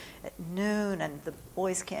these at noon, and the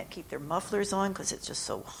boys can't keep their mufflers on because it's just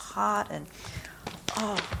so hot. And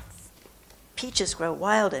peaches grow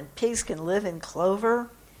wild, and pigs can live in clover.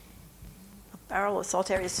 A barrel of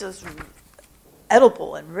saltberries is just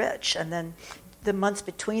edible and rich. And then the months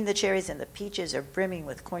between the cherries and the peaches are brimming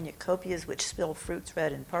with cornucopias, which spill fruits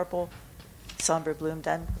red and purple, somber bloomed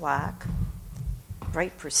and black,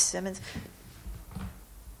 bright persimmons,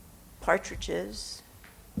 partridges.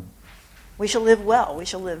 We shall live well. We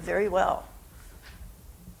shall live very well.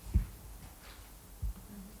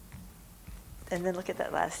 And then look at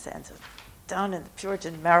that last stanza. Down in the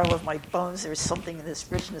Puritan marrow of my bones, there's something in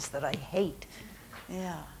this richness that I hate.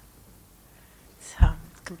 Yeah. So,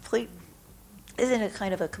 complete. Isn't it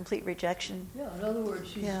kind of a complete rejection? Yeah, in other words,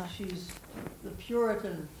 she's the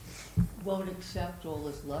Puritan won't accept all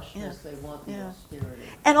this lushness. They want the austerity.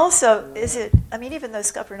 And also, even though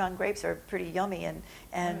scuppernong grapes are pretty yummy,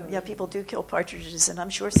 and people do kill partridges, and I'm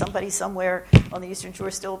sure somebody somewhere on the Eastern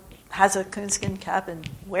Shore still has a coonskin cap and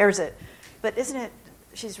wears it. But isn't it,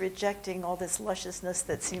 she's rejecting all this lusciousness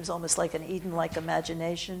that seems almost like an Eden-like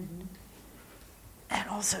imagination? Mm-hmm. And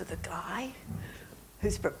also the guy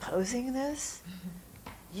who's proposing this,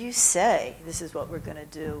 you say, this is what we're going to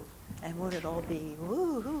do, and won't it all be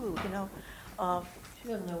woo-hoo, she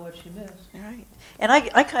doesn't know what she missed. Right. And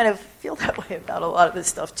I kind of feel that way about a lot of this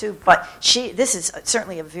stuff, too. But this is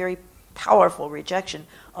certainly a very powerful rejection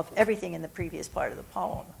of everything in the previous part of the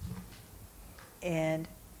poem. And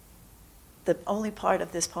the only part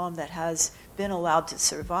of this poem that has been allowed to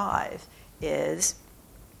survive is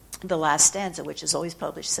the last stanza, which is always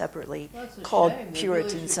published separately, called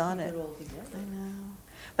Puritan Sonnet. I know.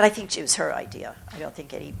 But I think it was her idea. I don't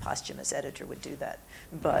think any posthumous editor would do that.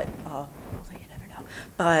 But you never know.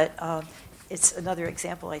 But it's another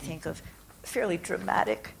example, I think, of fairly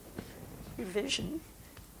dramatic revision.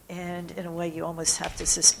 And in a way, you almost have to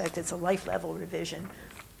suspect it's a life-level revision.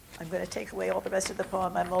 I'm going to take away all the rest of the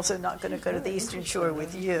poem. I'm also not going to go to the Eastern Shore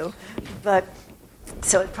with you. But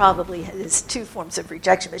so it probably has 2 forms of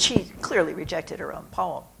rejection. But she clearly rejected her own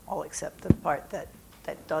poem, all except the part that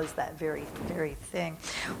does that very, very thing.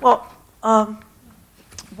 Well,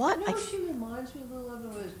 what? You know, she reminds me a little of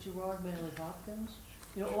it was Gerard Manley Hopkins.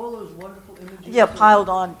 You know, all those wonderful images. Yeah, piled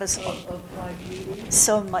on. Of Clyde Beatty.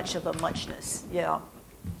 So much of a muchness. Yeah,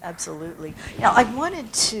 absolutely. Now, I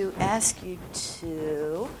wanted to ask you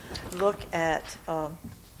to look at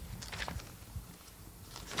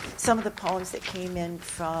some of the poems that came in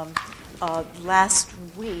from last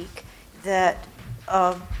week. That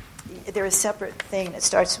they're a separate thing. It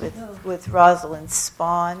starts with Rosalind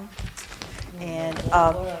Spawn, and what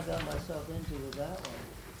I got myself into with that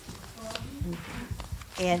one.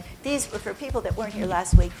 And these, for people that weren't here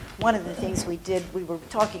last week, one of the things we did, we were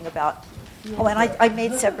talking about. Oh, and I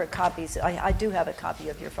made separate copies. I do have a copy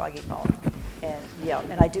of your Froggy poem,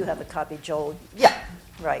 and I do have a copy, Joel. Yeah,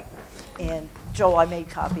 right. And Joel, I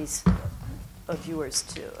made copies of yours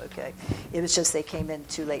too. Okay, it was just they came in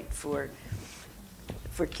too late for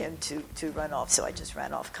Kim to run off, so I just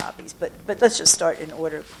ran off copies. But let's just start in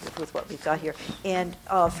order with what we've got here. And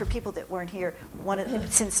for people that weren't here,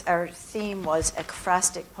 since our theme was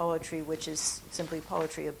ekphrastic poetry, which is simply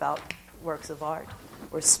poetry about works of art,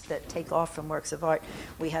 or that take off from works of art,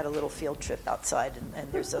 we had a little field trip outside,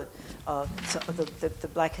 and there's the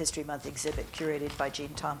Black History Month exhibit curated by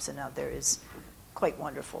Jean Thompson out there is quite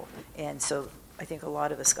wonderful, and so I think a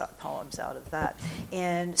lot of us got poems out of that.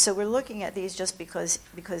 And so we're looking at these just because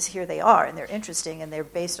here they are, and they're interesting, and they're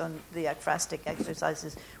based on the ekphrastic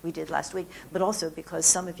exercises we did last week, but also because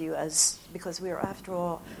some of you, because we are, after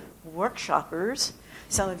all, workshoppers,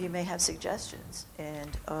 some of you may have suggestions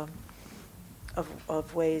and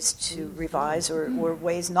of ways to revise or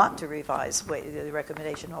ways not to revise. The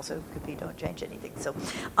recommendation also could be don't change anything. So,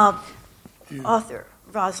 author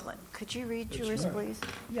Rosalind, could you read yours, please?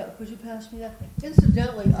 Yeah, could you pass me that?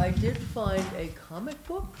 Incidentally, I did find a comic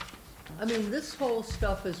book. I mean, this whole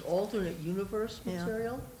stuff is alternate universe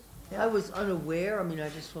material. Yeah. I was unaware. I mean, I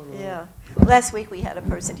just sort of... Yeah. Last week we had a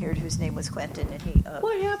person here whose name was Quentin, and he...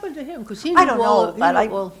 what happened to him? Because he I don't know, but I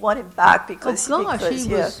want him back because... Oh, gosh, he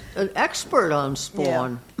was an expert on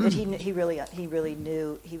Spawn. Yeah. But he really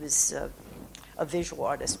knew... He was a visual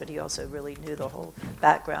artist, but he also really knew the whole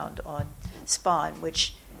background on Spawn,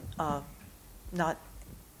 which not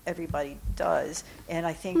everybody does, and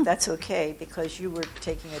I think that's okay because you were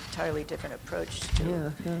taking an entirely different approach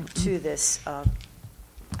to this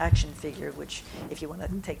action figure, which if you want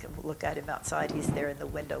to take a look at him outside, he's there in the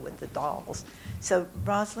window with the dolls. So,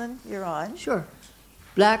 Rosalind, you're on. Sure.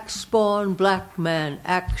 Black Spawn, black man,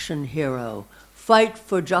 action hero. Fight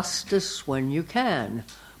for justice when you can.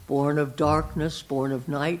 Born of darkness, born of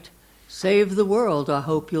night. Save the world, I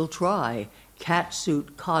hope you'll try.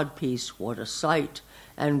 Catsuit, codpiece, what a sight.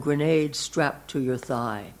 And grenade strapped to your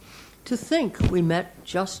thigh. To think we met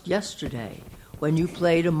just yesterday when you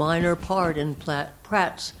played a minor part in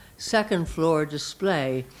Pratt's second-floor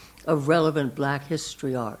display of relevant black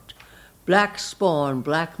history art. Black Spawn,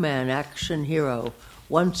 black man, action hero.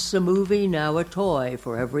 Once a movie, now a toy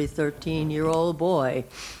for every 13-year-old boy.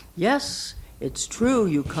 Yes, it's true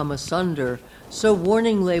you come asunder, so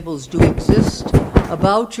warning labels do exist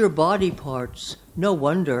about your body parts, no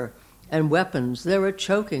wonder, and weapons, they're a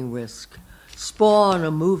choking risk. Spawn,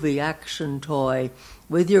 a movie action toy,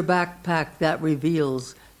 with your backpack that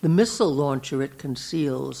reveals the missile launcher it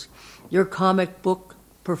conceals. Your comic book,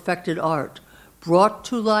 perfected art, brought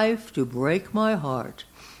to life to break my heart.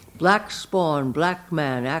 Black Spawn, black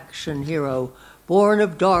man, action hero, born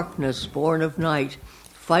of darkness, born of night,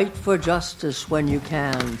 fight for justice when you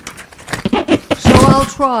can. So I'll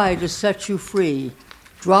try to set you free.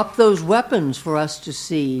 Drop those weapons for us to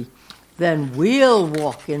see. Then we'll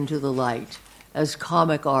walk into the light, as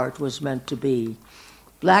comic art was meant to be.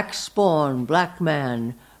 Black Spawn, black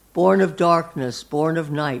man, born of darkness, born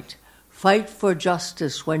of night, fight for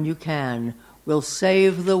justice when you can. We'll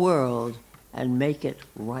save the world and make it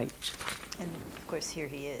right. And, of course, here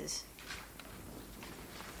he is.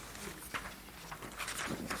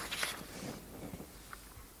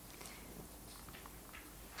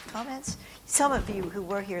 Comments? Some of you who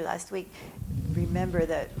were here last week remember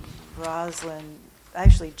that Rosalind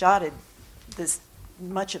actually jotted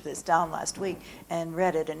much of this down last week and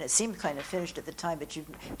read it, and it seemed kind of finished at the time, but you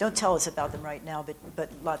don't tell us about them right now, but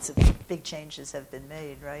lots of big changes have been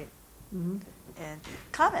made, right? Mm-hmm. And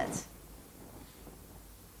comments?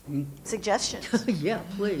 Suggestions? Yeah,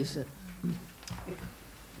 please.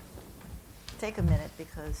 Take a minute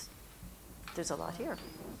because there's a lot here.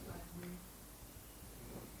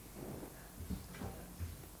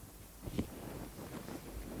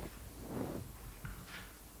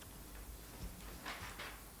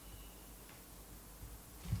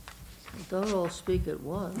 Don't all speak at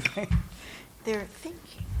once. They're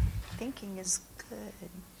thinking. Thinking is good.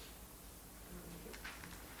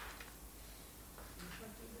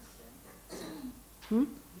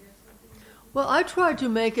 Well, I tried to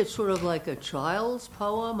make it sort of like a child's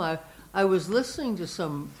poem. I was listening to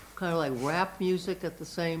some kind of like rap music at the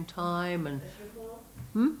same time, and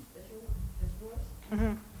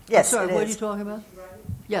Yes, sorry, it what are is. you talking about?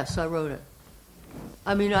 Yes, I wrote it.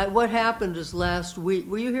 I mean, what happened is last week.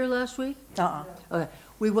 Were you here last week? Okay.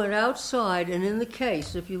 We went outside, and in the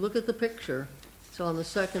case, if you look at the picture, it's on the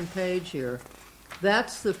second page here.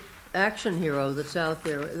 That's the action hero that's out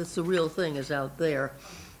there. That's the real thing is out there,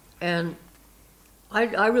 and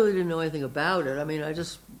I really didn't know anything about it. I mean, I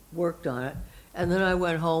just worked on it, and then I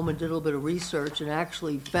went home and did a little bit of research and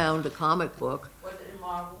actually found a comic book. Was it in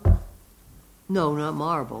Marvel? No, not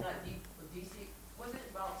Marvel. Not DC. Was it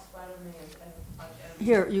about Spider-Man?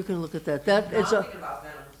 Here, you can look at that.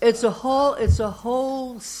 It's a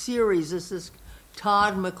whole series. It's this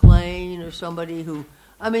Todd McLean or somebody who,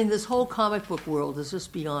 I mean, this whole comic book world is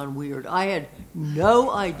just beyond weird. I had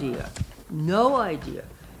no idea.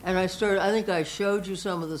 And I think I showed you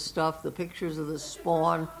some of the stuff, the pictures of the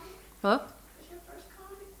Spawn. Huh?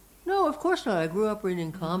 No, of course not. I grew up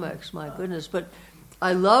reading comics, my goodness. But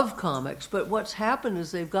I love comics. But what's happened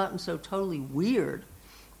is they've gotten so totally weird.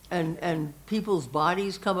 And people's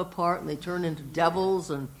bodies come apart and they turn into devils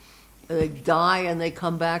and they die and they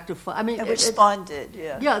come back to fight. I mean, Which Spawn did,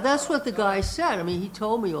 yeah. Yeah, that's what the guy said. I mean, he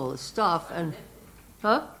told me all this stuff. And,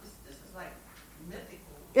 huh? This is like mythical.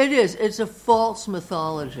 It is. It's a false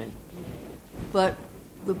mythology. But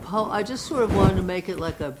I just sort of wanted to make it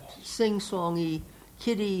like a sing-songy,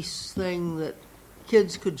 kiddie thing that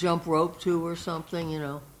kids could jump rope to or something, you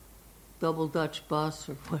know, double Dutch bus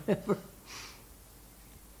or whatever.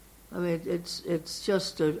 I mean, it's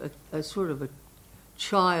just a sort of a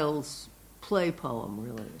child's play poem,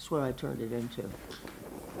 really. That's what I turned it into.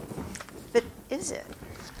 But is it?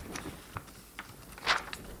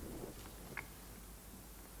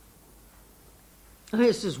 I mean,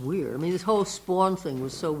 it's just weird. I mean, this whole Spawn thing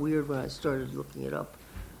was so weird when I started looking it up.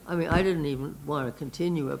 I mean, I didn't even want to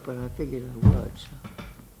continue it, but I figured I would. So.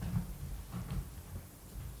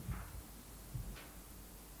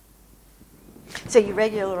 So you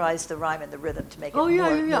regularized the rhyme and the rhythm to make it more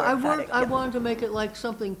emphatic. I wanted to make it like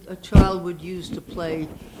something a child would use to play,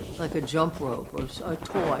 like a jump rope or a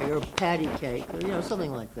toy or a patty cake or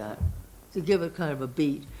something like that, to give it kind of a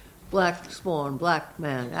beat. Black Spawn, black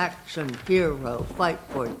man, action hero, fight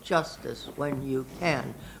for justice when you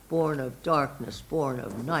can. Born of darkness, born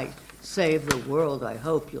of night, save the world. I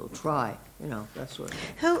hope you'll try. That sort of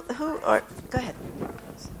thing. Who are? Go ahead.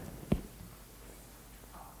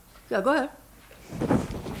 Yeah, go ahead.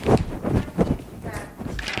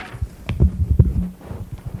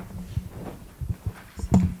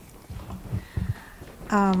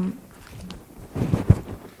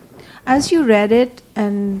 As you read it,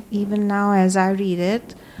 and even now as I read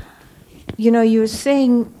it, you're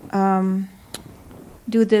saying,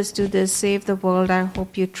 do this, save the world, I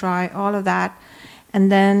hope you try, all of that.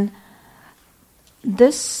 And then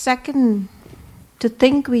this second, to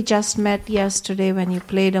think we just met yesterday when you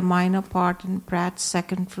played a minor part in Pratt's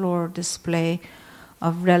second floor display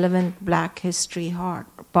of relevant Black history art.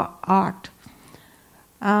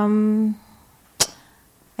 I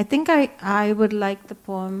think I would like the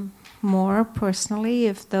poem more personally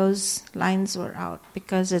if those lines were out,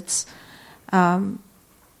 because it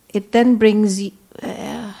then brings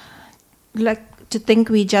like to think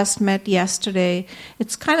we just met yesterday.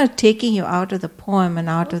 It's kind of taking you out of the poem and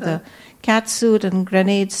out of the catsuit and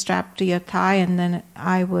grenade strapped to your thigh, and then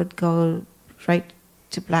I would go right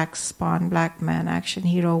to Black Spawn, black man, action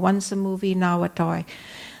hero, once a movie, now a toy.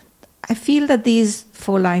 I feel that these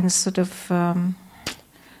 4 lines sort of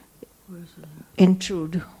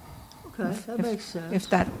intrude. Okay, that makes sense. If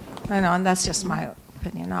that, and that's just my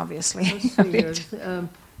opinion, obviously. Let's see here.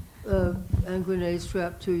 And grenade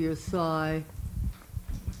strapped to your thigh.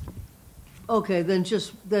 Okay, then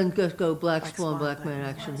just go Black Spawn, black man,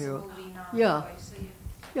 action hero. Yeah.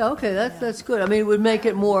 Yeah, okay, that's good. I mean, it would make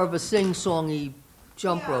it more of a sing-songy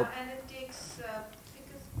jump rope. And it takes,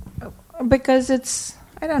 because it's,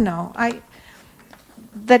 I don't know,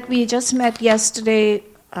 that we just met yesterday,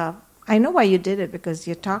 I know why you did it, because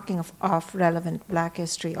you're talking of relevant Black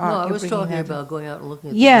history art. No, I You're was bringing talking that about going out and looking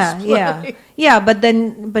at yeah, the display. Yeah,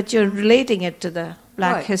 but you're relating it to the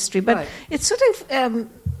Black history. But it's sort of,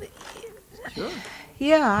 Sure.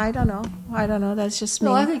 yeah, I don't know. That's just me.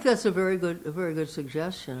 No, I think that's a very good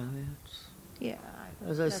suggestion. I mean, yeah.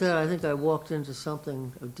 As I said, I think I walked into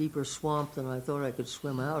a deeper swamp than I thought I could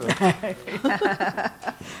swim out of.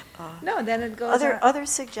 No, then it goes. Other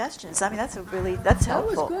suggestions. I mean, that's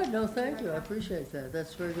helpful. That was good. No, thank you. I appreciate that.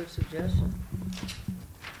 That's a very good suggestion.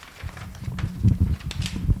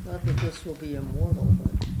 Not that this will be immortal,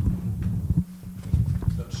 but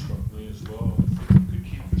That struck me as well. If you could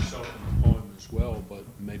keep yourself in the poem as well, but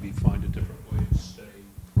maybe find a different way to stay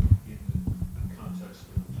in the context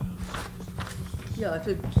of the town. yeah,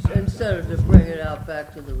 instead of to bring it out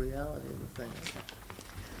back to the reality of the thing.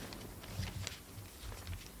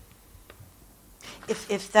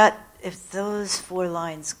 If those 4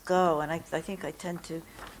 lines go, and I think I tend to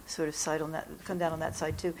sort of side on that, come down on that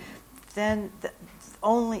side too, then the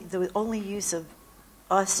only use of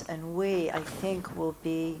us and we, I think, will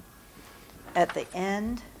be at the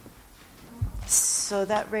end. So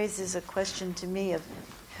that raises a question to me of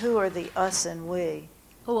who are the us and we?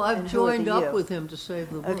 Oh, I've and who are joined the up you? with him to save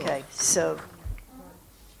the world. Okay, so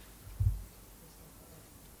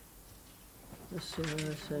Let's see what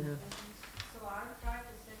I say here.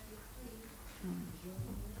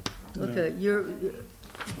 Okay, you're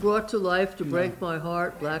brought to life to break my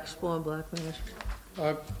heart, black spawn, black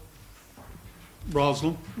magic.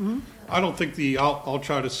 Rosalind, I don't think I'll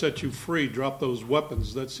try to set you free, drop those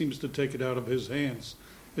weapons. That seems to take it out of his hands.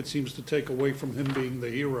 It seems to take away from him being the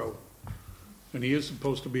hero. And he is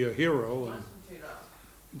supposed to be a hero. And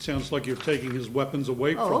it sounds like you're taking his weapons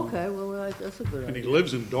away from him. Oh, okay, well, that's a good And idea. he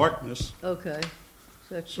lives in darkness. Okay.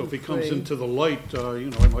 So if he comes Section into the light, he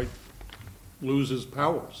might lose his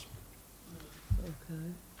powers. 3. Okay,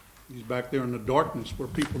 He's back there in the darkness where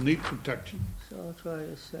people need protection. so I'll try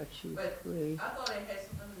to set you free. I thought it had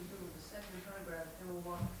something to do with the second paragraph. And we'll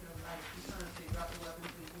walk into the light. He's trying to say drop the weapon so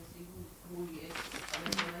you can see who he is.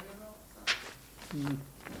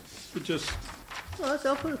 It just, Well,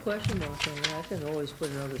 I'll put a question mark on that. I can always put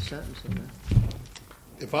another sentence in there.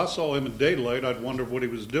 if I saw him in daylight, I'd wonder what he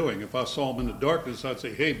was doing. If I saw him in the darkness, I'd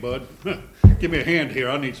say, hey, bud, give me a hand here.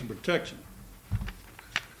 I need some protection.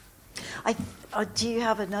 do you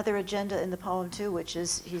have another agenda in the poem too, which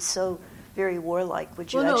is he's so very warlike?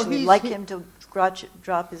 Would you Well, no, actually he's- like he- him to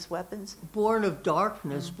drop his weapons? Born of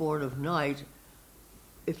darkness, born of night,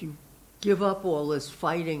 if you give up all this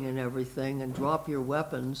fighting and everything and drop your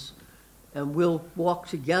weapons, and we'll walk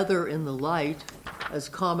together in the light, as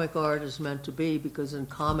comic art is meant to be, because in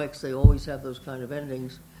comics they always have those kind of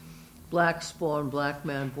endings. Black spawn, black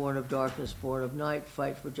man, born of darkness, born of night,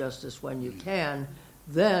 fight for justice when you can.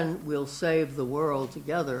 Then we'll save the world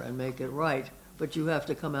together and make it right. But you have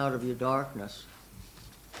to come out of your darkness.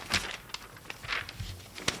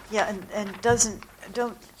 Yeah, and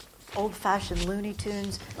don't old-fashioned Looney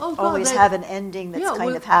Tunes Oh, God, always they- have an ending that's Yeah, kind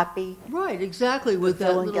with- of happy? Right, exactly, with The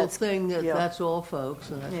that villain little gets- thing that yeah. that's all, folks,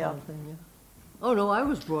 and that Yeah. kind of thing. Yeah. Oh no, I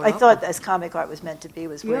was brought I up. thought with, as comic art was meant to be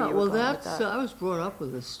was where yeah, you well, were going with that's that. I was brought up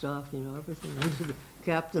with this stuff, everything.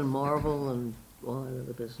 Captain Marvel and all that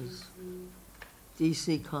other business.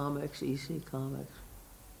 DC Comics, EC Comics.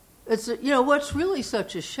 It's what's really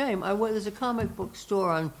such a shame. There's a comic book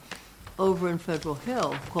store over in Federal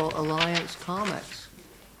Hill called Alliance Comics,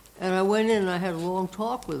 and I went in and I had a long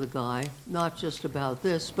talk with a guy, not just about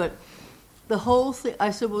this, but the whole thing.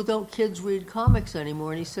 I said, "Well, don't kids read comics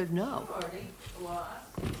anymore?" And he said, "No."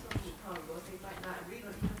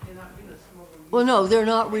 Well, no, they're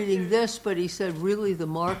not reading this, but he said really the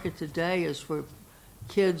market today is for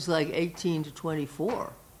kids like 18 to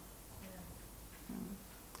 24.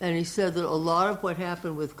 And he said that a lot of what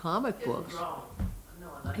happened with comic books,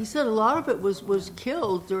 he said a lot of it was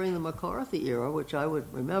killed during the McCarthy era, which I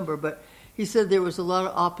would remember, but he said there was a lot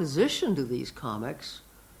of opposition to these comics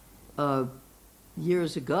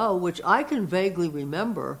years ago, which I can vaguely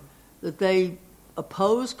remember, that they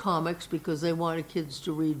opposed comics because they wanted kids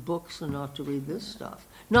to read books and not to read this stuff.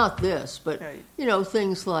 Not this, but, Right.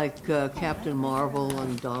 Things like Captain Marvel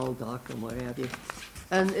and Donald Duck and what have you.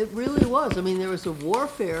 And it really was. I mean, there was a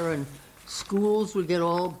warfare, and schools would get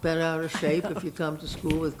all bent out of shape if you come to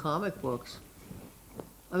school with comic books.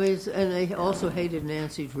 I mean, and they also hated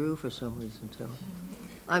Nancy Drew for some reason, too.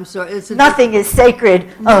 I'm sorry. Nothing is sacred.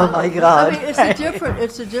 Oh, my God. I mean,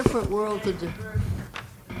 it's a different world.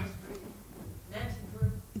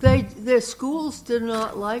 Their schools did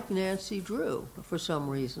not like Nancy Drew for some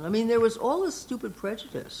reason. I mean, there was all this stupid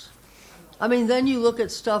prejudice. I mean, then you look at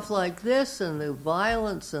stuff like this and the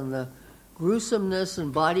violence and the gruesomeness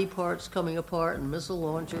and body parts coming apart and missile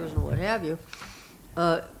launchers and what have you.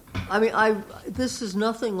 This is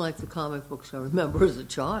nothing like the comic books I remember as a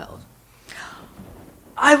child.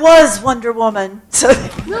 I was Wonder Woman. So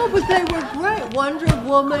No, but they were great. Wonder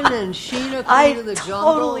Woman and Sheena, Queen of the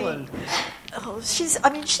Jungle, and she's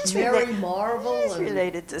Mary Marvel. She's and,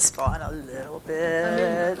 related to Spawn a little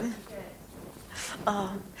bit.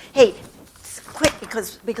 Hey, quick,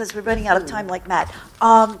 because we're running out of time like Matt.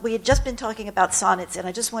 We had just been talking about sonnets, and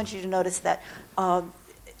I just want you to notice that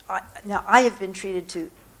now I have been treated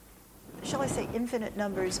to shall I say, infinite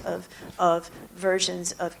numbers of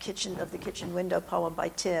versions of the kitchen window poem by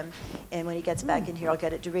Tim, and when he gets back in here, I'll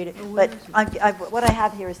get it to read it. But what I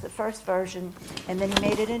have here is the first version, and then he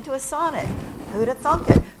made it into a sonnet. Who'd have thunk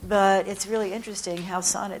it? But it's really interesting how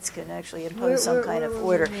sonnets can actually impose some kind of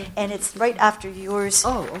order, and it's right after yours.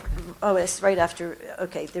 Oh, okay. Oh, it's right after.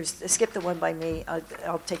 Okay, skip the one by me.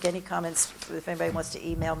 I'll take any comments if anybody wants to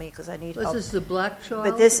email me because I need help. This is the Black Child?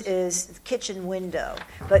 But this is the kitchen window.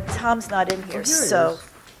 But Tom's not in here, so.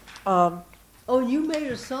 You made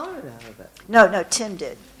a sonnet out of it. No, Tim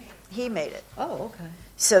did. He made it. Oh, okay.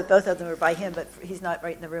 So both of them are by him, but he's not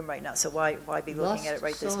right in the room right now. So why be looking at it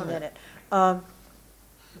right this minute?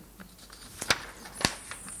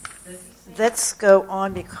 Let's go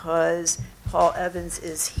on because Paul Evans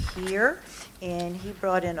is here, and he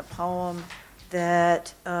brought in a poem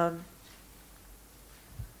that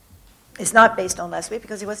is not based on last week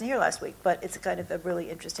because he wasn't here last week, but it's kind of a really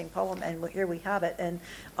interesting poem, and here we have it. And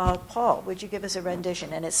Paul, would you give us a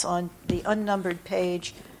rendition? And it's on the unnumbered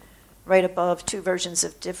page right above two versions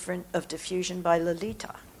of Diffusion by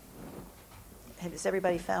Lolita. Has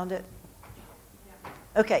everybody found it?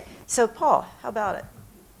 Okay, so Paul, how about it?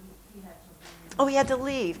 Oh, he had to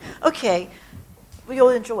leave. Okay, you'll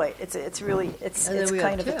enjoy it. It's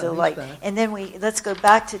kind of a delight. And then let's go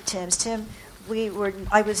back to Tim's. Tim,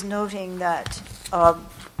 I was noting that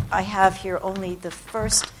I have here only the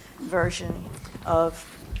first version of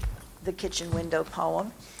the kitchen window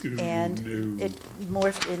poem, and it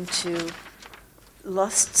morphed into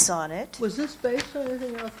Lust Sonnet. Was this based on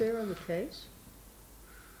anything out there on the case?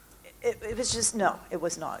 It was just, no, it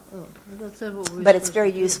was not. Oh, but it's very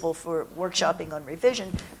useful for workshopping on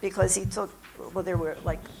revision because he took, there were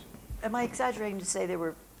am I exaggerating to say there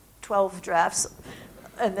were 12 drafts?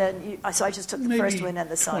 And then, so I just took the first one and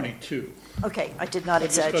the sonnet. 22. Okay, I did not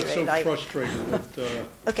exaggerate. I just got so frustrated that...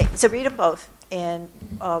 Okay, so read them both. And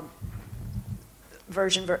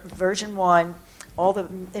version 1, all the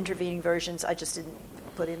intervening versions I just didn't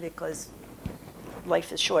put in because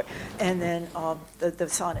life is short. And then the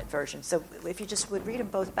sonnet version. So if you just would read them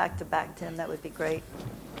both back to back, Tim, that would be great.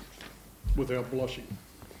 Without blushing.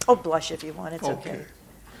 Oh, blush if you want. It's okay.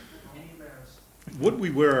 Would we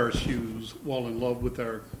wear our shoes while in love with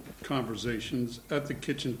our conversations at the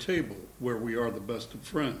kitchen table where we are the best of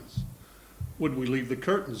friends? Would we leave the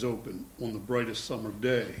curtains open on the brightest summer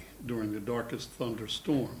day during the darkest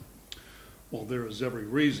thunderstorm? While there is every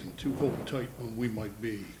reason to hold tight when we might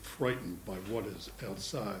be frightened by what is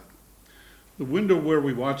outside. The window where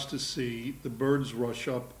we watch to see the birds rush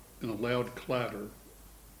up in a loud clatter.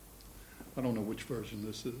 I don't know which version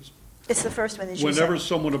this is. It's the first one that you Whenever said.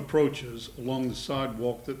 someone approaches along the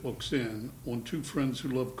sidewalk that looks in on two friends who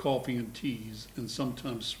love coffee and teas and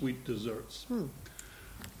sometimes sweet desserts.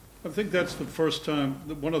 I think that's the first time,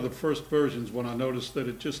 one of the first versions when I noticed that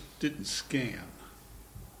it just didn't scan.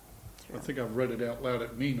 I think I read it out loud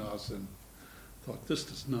at Minos and thought, this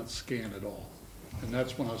does not scan at all. And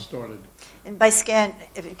that's when I started. And by scan,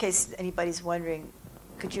 in case anybody's wondering,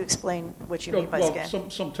 could you explain what you mean by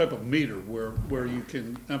scan? Some type of meter where you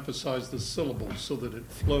can emphasize the syllables so that it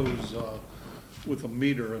flows with a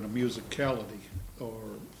meter and a musicality or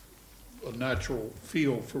a natural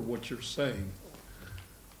feel for what you're saying.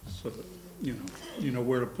 So that you know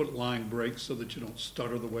where to put line breaks so that you don't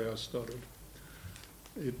stutter the way I stuttered.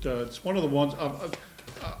 It's one of the ones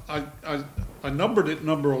I numbered it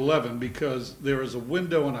number 11 because there is a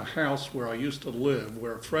window in a house where I used to live,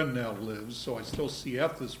 where a friend now lives, so I still see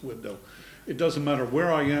out this window. It doesn't matter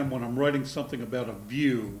where I am when I'm writing something about a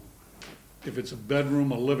view. If it's a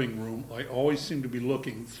bedroom, a living room, I always seem to be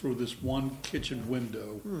looking through this one kitchen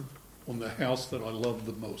window on the house that I love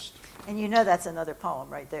the most. And you know that's another poem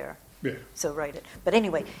right there. Yeah. So write it. But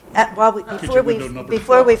anyway,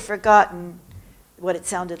 before we've forgotten what it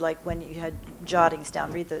sounded like when you had jottings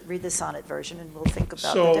down, read the sonnet version, and we'll think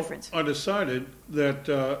about the difference. So I decided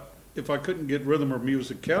that if I couldn't get rhythm or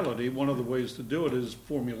musicality, one of the ways to do it is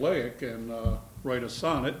formulaic and write a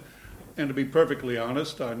sonnet. And to be perfectly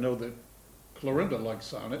honest, I know that Clorinda likes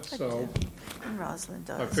sonnets, so and Rosalind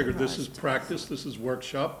does. I figured this is practice, this is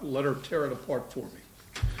workshop. Let her tear it apart for me.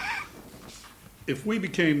 If we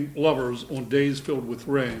became lovers on days filled with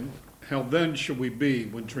rain, how then should we be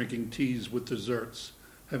when drinking teas with desserts?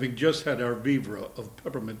 Having just had our vivre of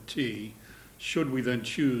peppermint tea, should we then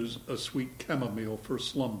choose a sweet chamomile for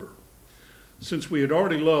slumber? Since we had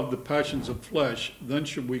already loved the passions of flesh, then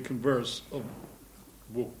should we converse of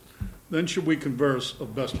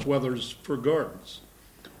best weathers for gardens,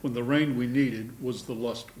 when the rain we needed was the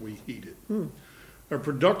lust we heeded. Our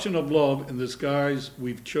production of love in this guise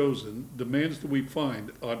we've chosen demands that we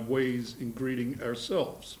find odd ways in greeting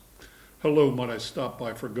ourselves. hello, might I stop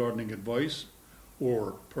by for gardening advice?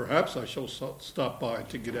 Or perhaps I shall stop by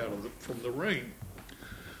to get out from the rain.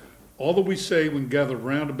 All that we say when gathered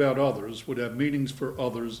round about others would have meanings for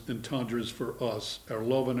others, entendres for us, our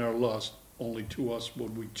love and our lust, only to us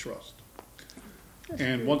would we trust.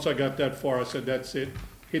 And once I got that far, I said, that's it.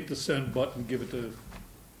 Hit the send button, give it to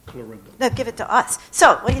Clorinda. No, give it to us.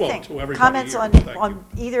 So, what do you Well, think? to everybody Comments here. on, Thank on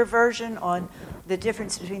either version, on the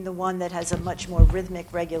difference between the one that has a much more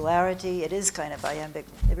rhythmic regularity. It is kind of iambic.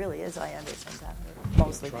 It really is iambic sometimes,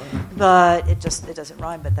 mostly. But it doesn't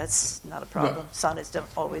rhyme, but that's not a problem. No. Sonnets don't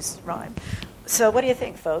always rhyme. So what do you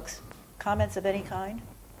think, folks? Comments of any kind?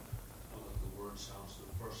 The word sounds to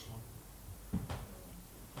the first one.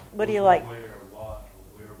 What do you like? Where, what,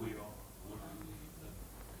 or where we are, what do we,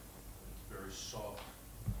 it's very soft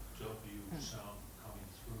W sound coming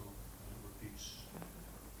through, and it repeats,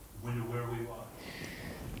 when and where we are.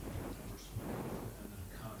 And then it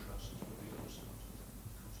contrasts with the other sounds. It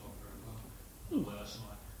comes off very well. The last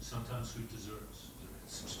line, sometimes sweet desserts. It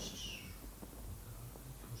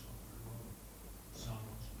comes off very well.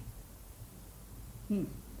 Sound-wise.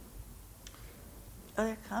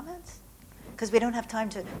 Other comments? Because we don't have time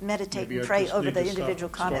to meditate Maybe and I pray just over need the to stop- individual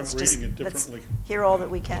start comments. reading Just it let's differently. hear all that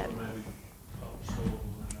we can.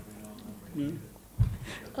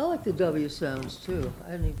 I like the W sounds too.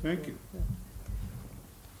 I didn't even. Thank you.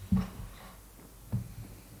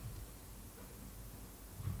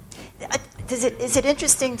 Is it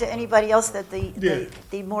interesting to anybody else that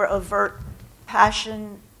the more overt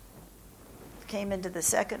passion came into the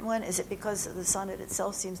second one? Is it because the sonnet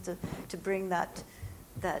itself seems to bring that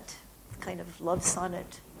kind of love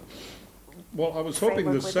sonnet? Well, I was hoping the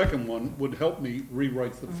Framework with second one would help me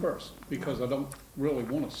rewrite the first, because I don't really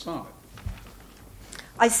want a sonnet.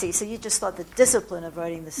 I see. So you just thought the discipline of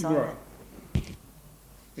writing the sonnet. Right.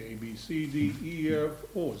 A, B, C, D, E, F.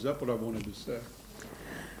 Oh, is that what I wanted to say?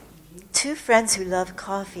 Two friends who love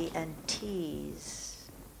coffee and teas,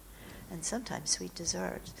 and sometimes sweet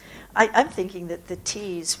desserts. I'm thinking that the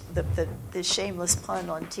teas, the shameless pun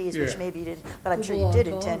on teas, which Yeah. maybe you didn't, but I'm Could sure you belong did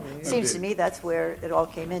to intend. all of it. Seems I to did. me that's where it all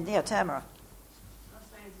came in. Yeah, Tamara.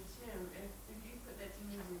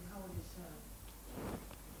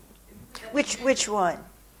 Which one,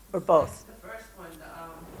 or both? The first one,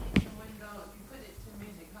 the kitchen window, if you put it to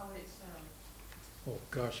music, how would it sound? Oh,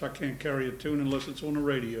 gosh, I can't carry a tune unless it's on the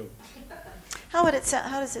radio. How would it sound?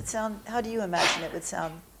 How does it sound? How do you imagine it would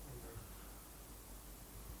sound?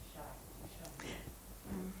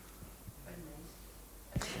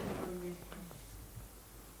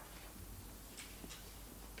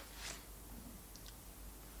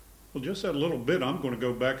 Well, just that little bit, I'm going to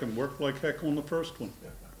go back and work like heck on the first one.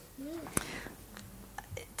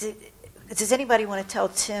 Does anybody want to tell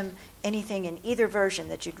Tim anything in either version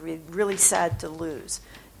that you'd be really sad to lose?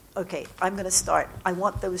 Okay, I'm going to start. I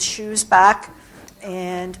want those shoes back,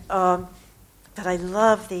 and but I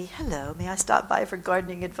love the hello. May I stop by for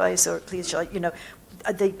gardening advice, or please, shall you know,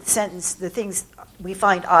 the sentence, the things we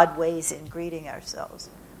find odd ways in greeting ourselves.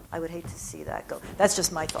 I would hate to see that go. That's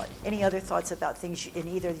just my thought. Any other thoughts about things in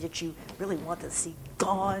either that you really want to see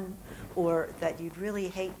gone, or that you'd really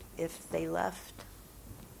hate if they left?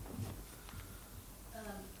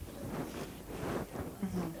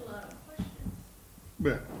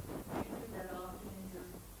 Yeah.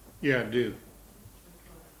 Yeah, I do.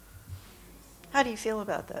 How do you feel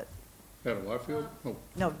about that? How do I feel? Oh,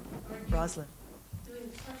 No, Rosalind. Doing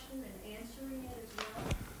the question and answering it as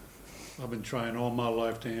well? I've been trying all my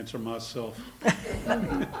life to answer myself.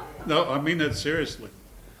 No, I mean that seriously.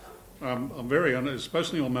 I'm very,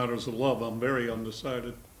 especially on matters of love, I'm very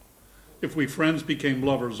undecided. If we friends became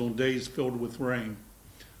lovers on days filled with rain,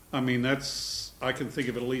 I mean, I can think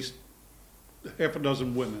of at least half a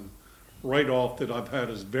dozen women right off that I've had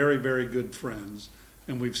as very, very good friends,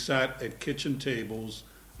 and we've sat at kitchen tables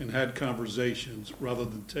and had conversations rather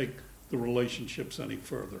than take the relationships any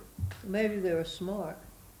further. Maybe they were smart.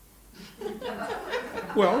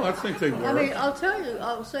 Well, I think they were. I mean,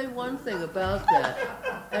 I'll say one thing about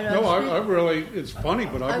that. And No, I really, it's funny,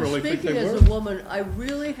 but I really think speaking they as were. a woman, I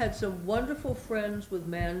really had some wonderful friends with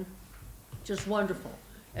men, just wonderful.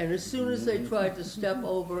 And as soon as they tried to step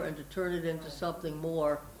over and to turn it into something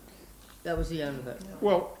more, that was the end of it.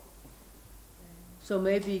 Well, So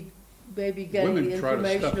maybe getting women the try to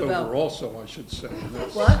information step about over also, I should say. And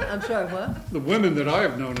that's- what? I'm sorry, what? The women that I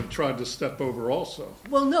have known have tried to step over also.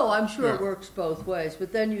 Well, no, I'm sure it Yeah. works both ways.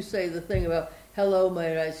 But then you say the thing about, hello,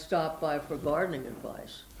 may I stop by for gardening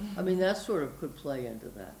advice? I mean, that sort of could play into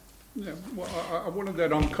that. Yeah, well, I wanted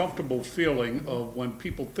that uncomfortable feeling of when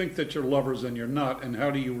people think that you're lovers and you're not, and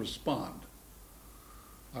how do you respond?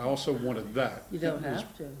 I also wanted that. You don't It was-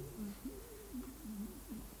 have to.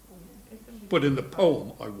 but in the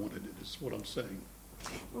poem, I wanted it, is what I'm saying.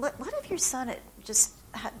 What if your sonnet just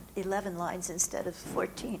had 11 lines instead of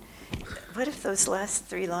 14? What if those last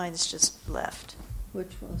 3 lines just left?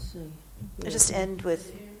 Which we'll see. I just end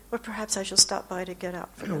with, or perhaps I shall stop by to get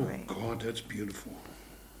out for the rain. Oh, God, that's beautiful.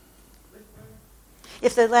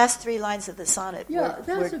 If the last 3 lines of the sonnet Yeah, were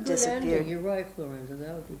that's a good disappeared. ending. You're right, Florinda.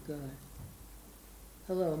 That would be good.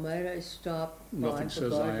 Hello, might I stop by Nothing for says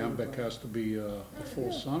garden iambic advice? has to be a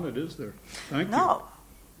full sonnet, is there? Thank you. No.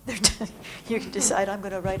 You can decide I'm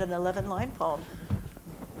going to write an 11-line poem.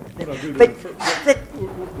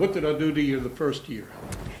 What did I do to you the first year?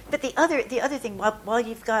 But the other thing, while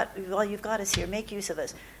you've got us here, make use of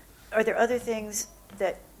us. Are there other things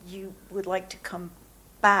that you would like to come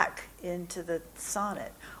back into the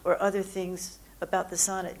sonnet, or other things about the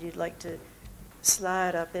sonnet you'd like to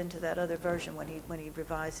slide up into that other version when he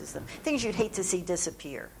revises them? Things you'd hate to see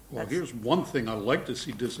disappear. Well, here's one thing I'd like to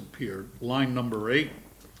see disappear. Line number 8.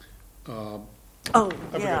 I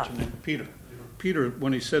forgot your name. Peter. Peter,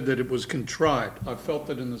 when he said that it was contrived, I felt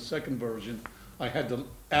that in the second version I had to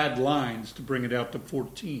add lines to bring it out to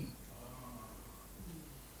 14.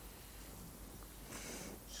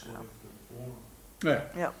 Yeah.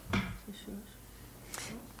 Yep.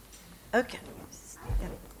 Okay.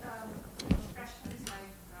 Expressions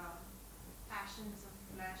like passions of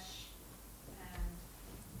flesh and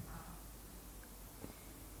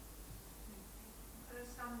there's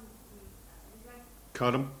some like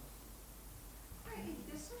Cut them.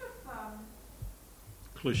 they're sort of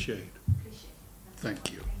Cliched. cliche.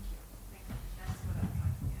 Thank you. Thank you. That's what I'm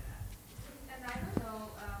trying to get at. And I don't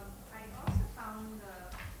know. I also found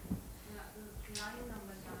line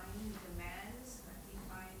number 9 demands. I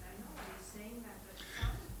know what you're saying that, but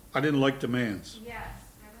I didn't like demands. yes,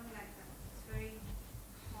 I don't like that. It's very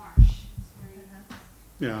harsh. It's very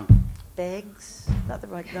Yeah. Begs, not the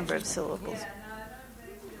right number of syllables. yeah. No, I don't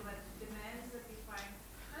very feel but demands that we find.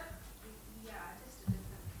 Just a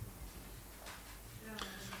different.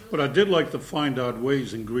 But I did like to find odd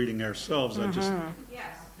ways in greeting ourselves. Yes,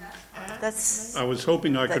 that's I was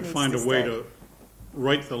hoping I That could needs find to a way stay. to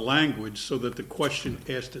write the language so that the question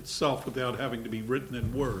asked itself without having to be written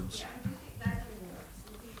in words.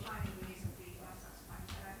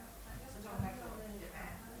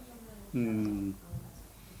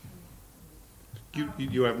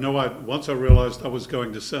 You have no idea. Once I realized I was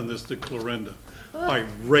going to send this to Clorinda, I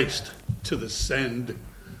raced to the send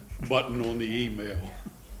button on the email.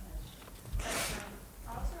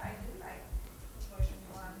 Also, I do like version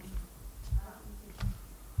 1.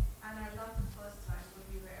 And I love the first line, when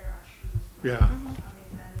we wear our shoes. Yeah. I mean,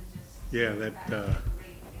 that is just... Yeah, that.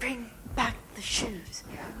 Bring back the shoes.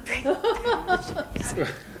 Bring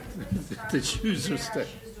The shoes are staying.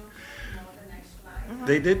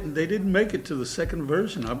 They didn't make it to the second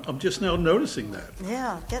version. I'm just now noticing that.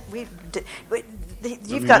 Yeah,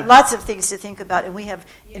 you've got lots of things to think about, and we have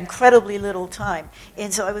incredibly little time.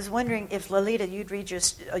 And so I was wondering if, Lolita, you'd read your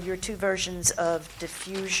 2 versions of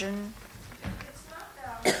Diffusion?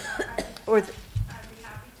 Or I'd be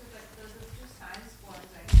happy to, but those are 2 science forms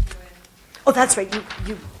I do in. oh, that's right. You But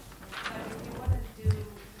if you want to do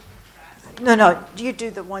that, no. You do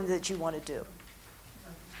the one that you want to do.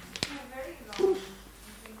 very long.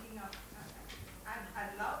 Thinking of,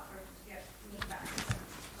 I'd love for it to get feedback,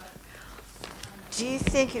 but Do you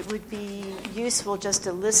think it would be useful just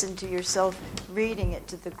to listen to yourself reading it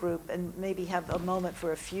to the group and maybe have a moment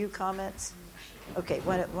for a few comments? Okay,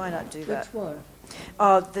 why not do that? Which one?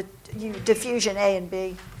 Diffusion A and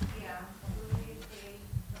B. yeah, we'll read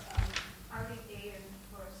I'll read A in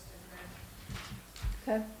first,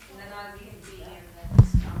 Okay. and then I'll read B, and then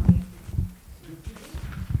just tell me.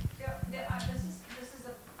 This is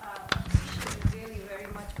appreciated really very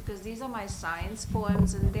much because these are my science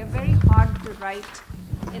poems and they're very hard to write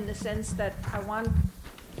in the sense that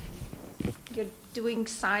you're doing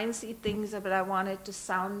sciencey things, but I want it to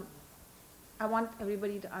sound. I want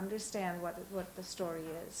everybody to understand what the story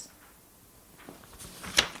is.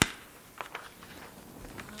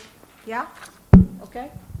 Yeah?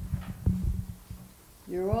 Okay?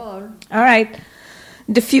 You're on. All right.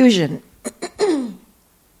 Diffusion.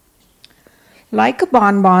 Like a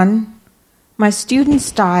bonbon, my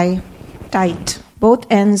students tie tight both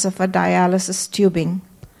ends of a dialysis tubing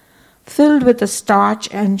filled with a starch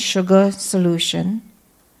and sugar solution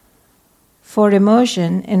for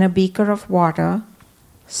immersion in a beaker of water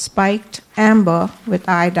spiked amber with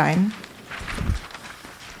iodine.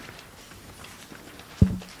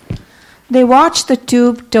 They watch the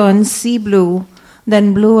tube turn sea blue,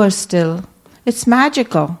 then bluer still. It's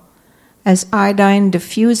magical as iodine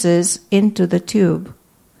diffuses into the tube,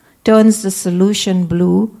 turns the solution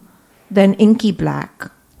blue, then inky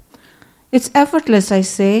black. It's effortless, I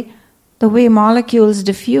say, the way molecules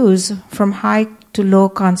diffuse from high to low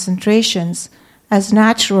concentrations, as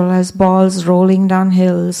natural as balls rolling down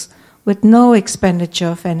hills with no expenditure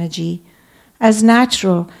of energy, as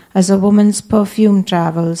natural as a woman's perfume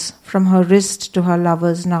travels from her wrist to her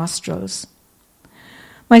lover's nostrils.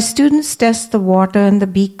 My students test the water in the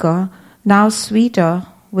beaker, now sweeter,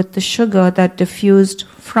 with the sugar that diffused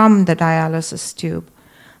from the dialysis tube,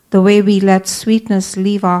 the way we let sweetness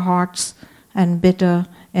leave our hearts and bitter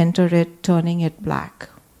enter it, turning it black.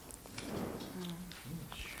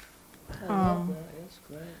 That's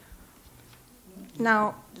great.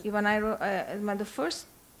 Now, when I wrote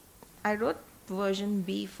I wrote version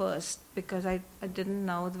B first because I didn't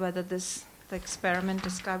know whether the experiment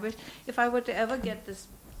described it. If I were to ever get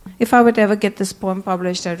this poem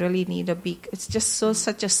published, I really need a beak. It's just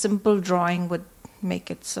such a simple drawing would make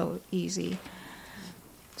it so easy.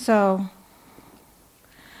 So,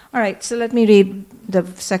 all right, so let me read the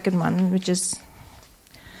second one, which is,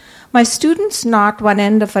 my students knot one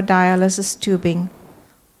end of a dialysis tubing,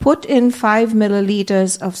 put in 5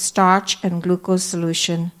 milliliters of starch and glucose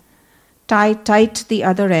solution, tie tight the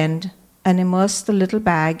other end, and immerse the little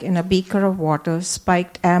bag in a beaker of water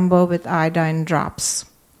spiked amber with iodine drops.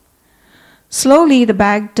 Slowly the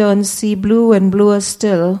bag turns sea blue and bluer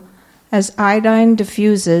still as iodine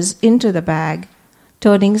diffuses into the bag,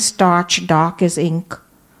 turning starch dark as ink,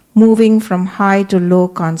 moving from high to low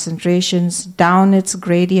concentrations down its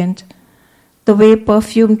gradient, the way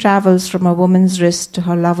perfume travels from a woman's wrist to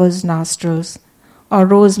her lover's nostrils, or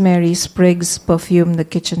rosemary sprigs perfume the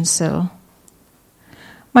kitchen sill.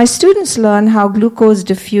 My students learn how glucose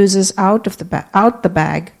diffuses out the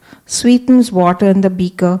bag, sweetens water in the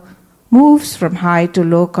beaker, moves from high to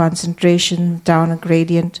low concentration down a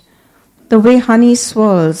gradient, the way honey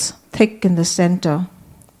swirls thick in the center.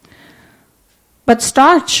 But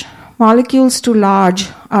starch, molecules too large,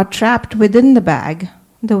 are trapped within the bag,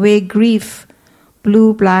 the way grief,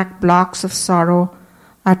 blue-black blocks of sorrow,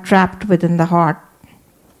 are trapped within the heart.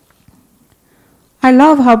 I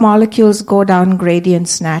love how molecules go down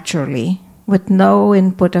gradients naturally, with no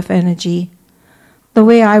input of energy, the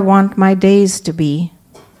way I want my days to be.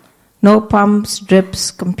 No pumps, drips,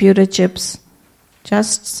 computer chips,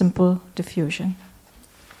 just simple diffusion.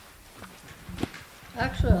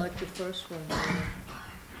 Actually, I like the first one.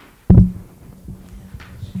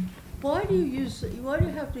 Why do you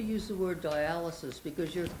have to use the word dialysis?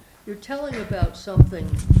 Because you're telling about something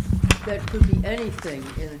that could be anything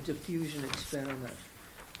in a diffusion experiment.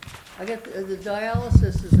 I get the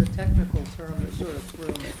dialysis is a technical term that sort of threw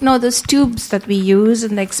me. No, those tubes that we use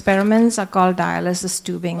in the experiments are called dialysis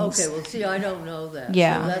tubings. Okay, well, see, I don't know that.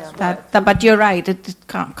 Yeah, so but you're right. It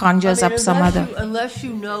conjures up some other. Unless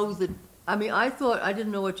you know that. I mean, I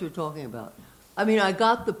didn't know what you were talking about. I mean, I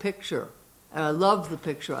got the picture, and I loved the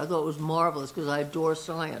picture. I thought it was marvelous because I adore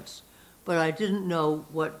science, but I didn't know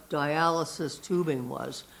what dialysis tubing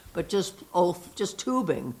was. But just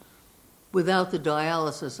tubing, without the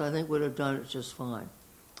dialysis, I think would have done it just fine.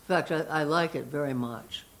 In fact, I like it very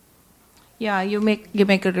much. Yeah, you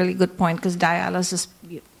make a really good point because dialysis,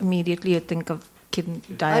 immediately you think of kidney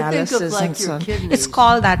dialysis. I think of like and your so on. kidneys. It's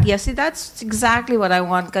called that. Yes, see, that's exactly what I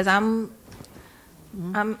want because I'm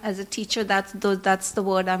as a teacher. That's the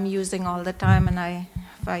word I'm using all the time, and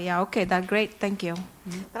okay, that's great. Thank you.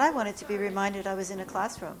 But I wanted to be reminded I was in a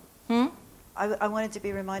classroom. I wanted to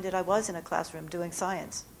be reminded I was in a classroom doing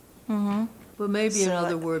science. Mm-hmm. But maybe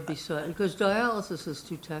another word besides, because dialysis is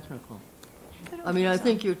too technical. I mean, I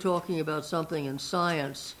think you're talking about something in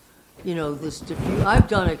science, I've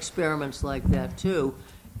done experiments like that too,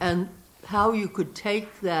 and how you could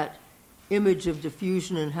take that image of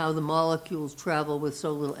diffusion and how the molecules travel with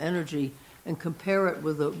so little energy and compare it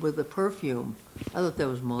with a perfume. I thought that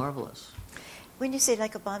was marvelous. When you say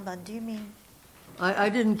like a bonbon, do you mean? I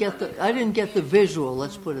didn't get the visual.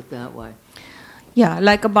 Let's put it that way. Yeah,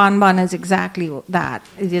 like a bonbon is exactly that.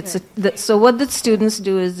 So what the students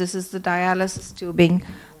do is this is the dialysis tubing.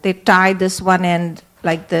 They tie this one end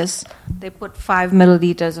like this. They put 5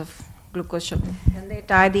 milliliters of glucose sugar, and they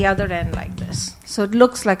tie the other end like this. So it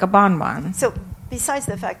looks like a bonbon. So besides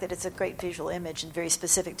the fact that it's a great visual image and very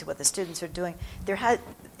specific to what the students are doing,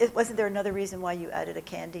 wasn't there another reason why you added a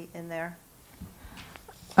candy in there?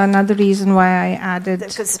 Another reason why I added...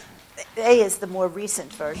 Because A is the more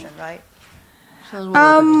recent version, right?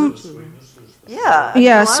 Yeah.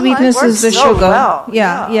 Yeah, sweetness is the sugar. Well.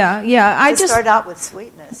 Yeah. I just start out with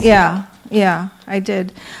sweetness. Yeah, I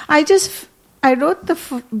did. I wrote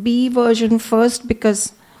the B version first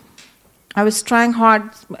because I was trying hard.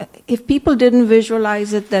 If people didn't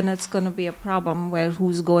visualize it, then it's going to be a problem where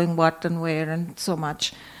who's going what and where and so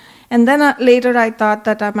much. And then later I thought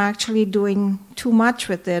that I'm actually doing too much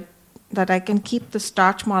with it, that I can keep the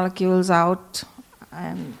starch molecules out,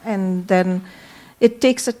 and then it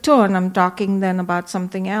takes a turn. I'm talking then about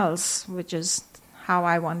something else, which is how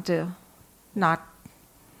I want to not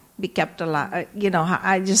be kept alive.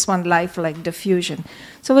 I just want life like diffusion.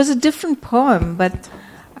 So it was a different poem, but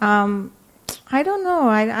I don't know.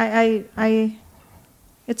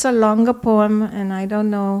 It's a longer poem, and I don't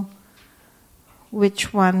know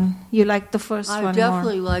which one. You like the first one more? I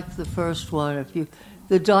definitely liked the first one.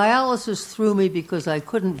 The dialysis threw me because I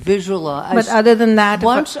couldn't visualize. But other than that,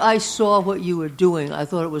 once I saw what you were doing, I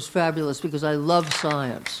thought it was fabulous because I love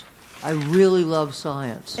science. I really love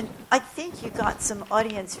science. And I think you got some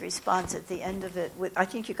audience response at the end of it. I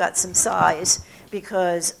think you got some sighs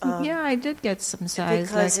because. Yeah, I did get some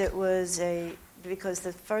sighs. Because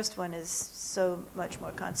the first one is so much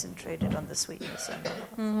more concentrated on the sweetness.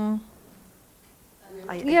 Mm-hmm.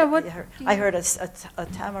 I heard a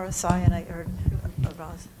Tamara sigh, and I heard a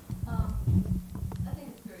Roz. I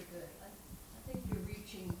think it's very good. I think you're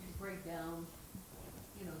reaching to break down,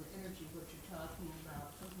 the energy of what you're talking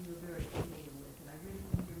about, something you're very familiar with, and I really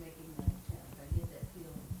think you're making that attempt. I get that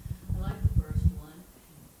feeling. I like the first one,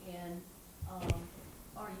 and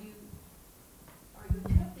are you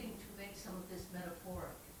attempting to make some of this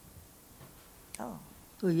metaphoric? Oh.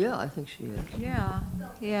 Well, yeah, I think she is.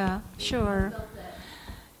 Yeah, sure.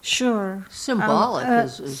 Sure. Symbolic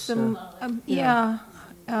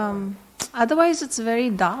Otherwise, it's very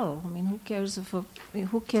dull. I mean, who cares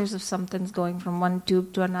if something's going from one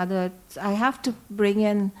tube to another? I have to bring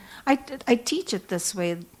in. I teach it this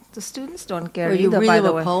way. The students don't care either. You by read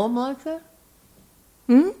the way. a poem like that?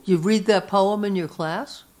 You read that poem in your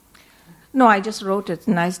class? No, I just wrote it,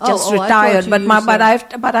 and I just retired.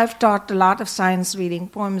 But I've taught a lot of science reading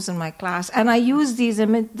poems in my class, and I use this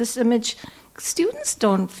image. Students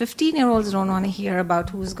 15-year-olds don't want to hear about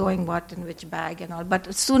who's going what in which bag and all. But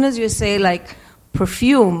as soon as you say like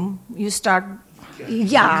perfume, you start.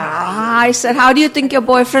 Yeah, I said, how do you think your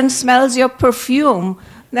boyfriend smells your perfume?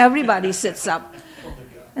 And everybody sits up.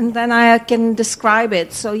 And then I can describe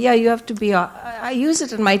it. So yeah, you have to be. I use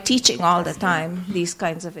it in my teaching all the time. These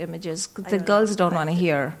kinds of images, the girls don't want to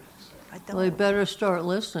hear. Well, they better start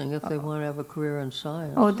listening if they want to have a career in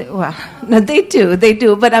science. They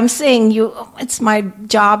do. But I'm saying it's my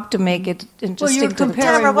job to make it interesting. Well, you're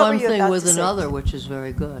comparing Tamara, one thing with another, which is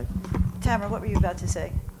very good. Tamara, what were you about to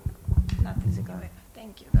say? Nothing's going.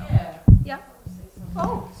 Thank you. Yeah.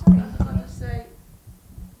 Oh, sorry. I was going to say.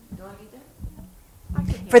 Do I need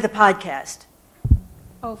that? For the podcast.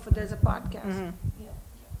 Oh, there's a podcast.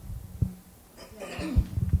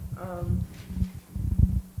 Mm-hmm.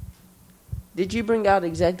 Did you bring out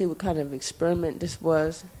exactly what kind of experiment this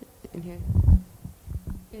was in here?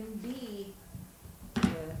 In B, I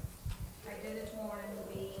did it more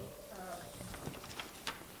in B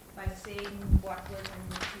by saying what was in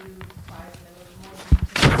the 2, 5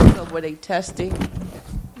 minutes more. So were they testing? Were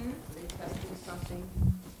they testing something?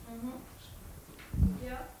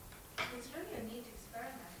 Yeah, it's really a neat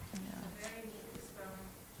experiment. It's a very neat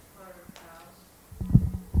experiment for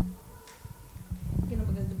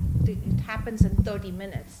because it happens in 30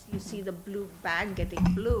 minutes. You see the blue bag getting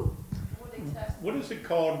blue. What is it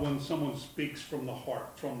called when someone speaks from the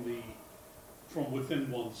heart, from within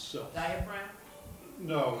oneself? Diaphragm?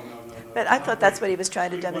 No. But I thought that's what he was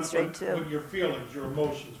trying to demonstrate too. When your feelings, your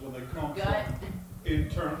emotions, when they come Gut. from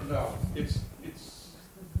internal. No, it's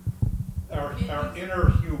our inner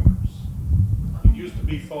humors. It used to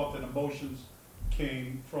be thought that emotions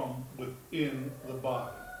came from within the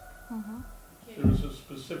body. There's a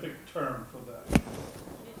specific term for that.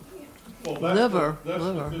 Well, that's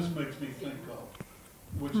what this makes me think of,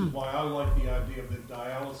 which is why I like the idea of the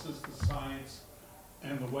dialysis, the science,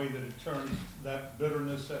 and the way that it turns that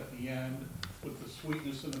bitterness at the end with the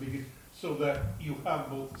sweetness in the beginning, so that you have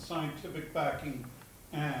both the scientific backing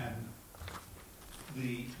and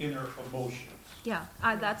the inner emotions. Yeah,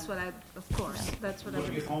 that's what that's what When I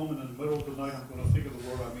get home in the middle of the night, I'm going to think of the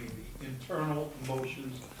word, the internal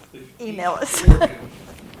emotions. Email us.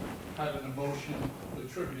 Had an emotion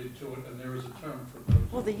attributed to it, and there is a term for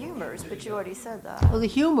those. Well, the humors, but you already said that. Well, the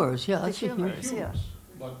humors, yeah. The humors, yeah.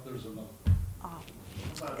 But there's another.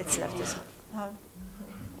 It's left this.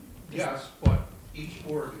 Yes, but each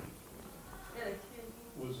word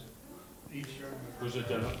was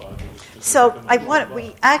identified. So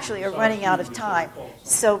we actually are running out of time.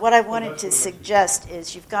 So what I wanted to suggest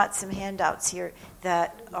is you've got some handouts here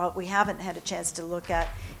that we haven't had a chance to look at.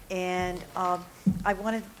 And I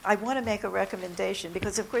want to make a recommendation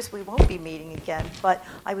because, of course, we won't be meeting again. But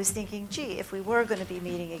I was thinking, gee, if we were going to be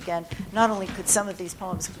meeting again, not only could some of these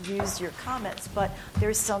poems use your comments, but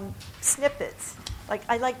there's some snippets. Like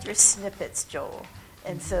I liked your snippets, Joel,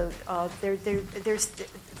 and so there's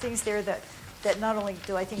things there that not only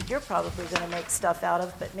do I think you're probably going to make stuff out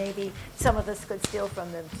of, but maybe some of us could steal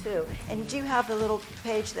from them too. And do you have the little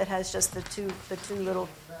page that has just the two little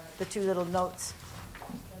notes?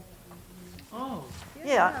 Oh.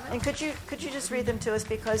 Yeah, and could you just read them to us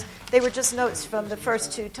because they were just notes from the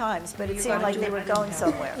first 2 times, but it seemed like they were going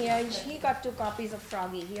somewhere. Yeah, he got 2 copies of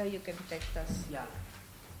Froggy. Here you can take this. Yeah.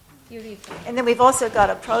 You read. And then we've also got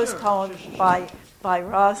a prose poem by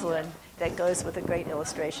Rosalind that goes with a great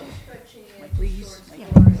illustration. Please. Yeah.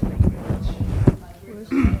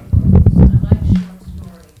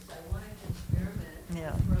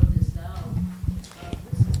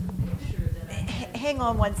 Hang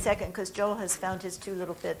on 1 second, because Joel has found his 2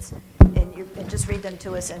 little bits, and just read them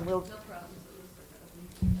to us, and we'll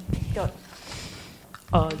go.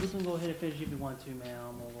 You can go ahead and finish if you want to,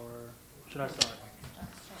 ma'am, or should I start?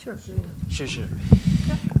 Sure. Sure.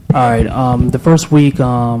 All right. The first week,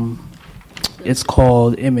 it's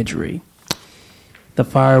called Imagery. The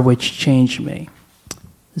fire which changed me.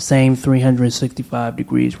 The same 365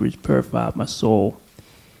 degrees which purified my soul,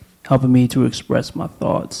 helping me to express my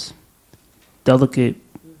thoughts. Delicate,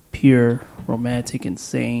 pure, romantic,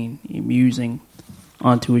 insane, amusing,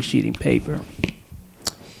 onto a sheeting paper.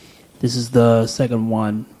 This is the second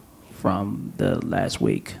one from the last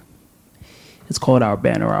week. It's called Our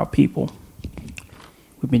Banner, Our People.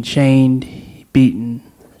 We've been chained, beaten,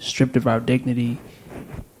 stripped of our dignity,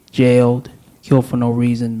 jailed, killed for no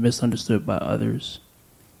reason, misunderstood by others,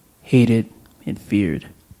 hated and feared.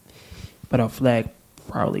 But our flag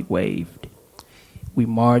proudly waved. We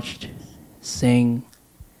marched, sang,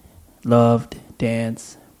 loved,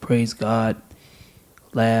 danced, praised God,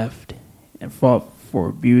 laughed, and fought for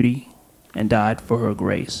her beauty and died for her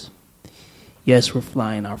grace. Yes, we're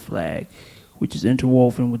flying our flag, which is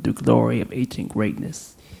interwoven with the glory of ancient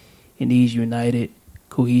greatness in these united,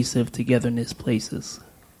 cohesive togetherness places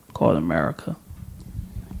called America.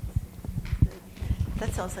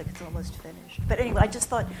 That sounds like it's almost finished. But anyway, I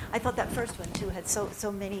thought that first one too had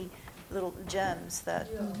so many little gems that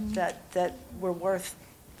were worth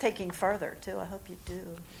taking further too. I hope you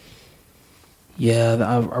do. Yeah,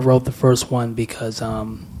 I wrote the first one because I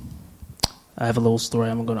have a little story.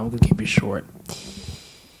 I'm gonna keep it short.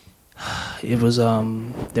 It was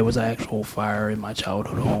there was an actual fire in my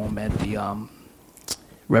childhood home at the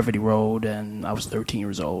Reverdy Road, and I was 13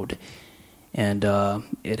 years old. And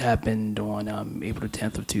it happened on April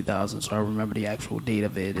 10th of 2000, so I remember the actual date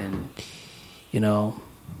of it, and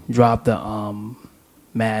dropped the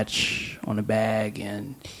match on the bag,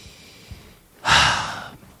 and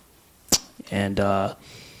I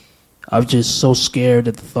was just so scared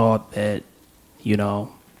at the thought that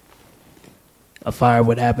a fire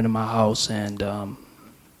would happen in my house, and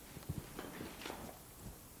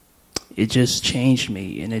it just changed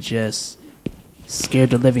me, and it just scared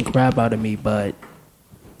the living crap out of me. But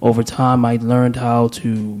over time, I learned how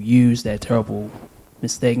to use that terrible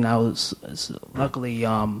mistake. Now, luckily,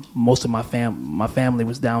 most of my family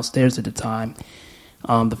was downstairs at the time.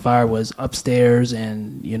 The fire was upstairs,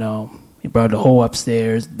 and it burned the whole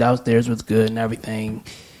upstairs. Downstairs was good and everything.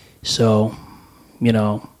 So,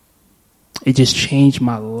 it just changed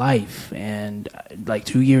my life. And like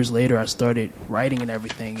 2 years later, I started writing and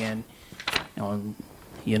everything, and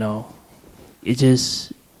it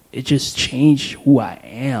just changed who I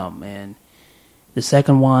am. And the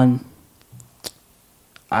second one,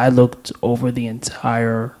 I looked over the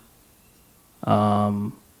entire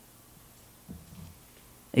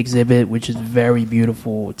exhibit, which is very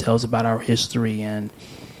beautiful. It tells about our history, and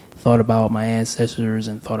thought about my ancestors,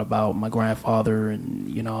 and thought about my grandfather,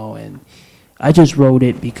 and and I just wrote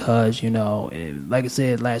it because like I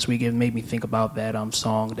said last week, it made me think about that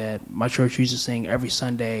song that my church used to sing every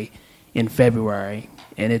Sunday in February,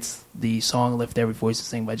 and it's the song "Lift Every Voice to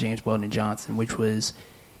Sing" by James Weldon Johnson, which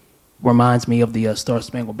reminds me of the Star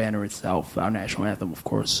Spangled Banner itself, our national anthem, of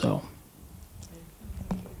course. So,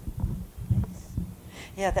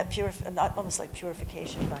 yeah, that almost like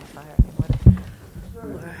purification by fire.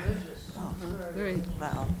 Very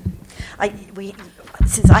wow.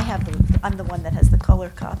 Since I'm the one that has the color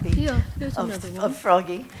copy. Yeah, there's another one of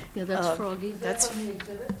Froggy. Yeah, that's Froggy.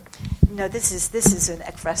 No, this is an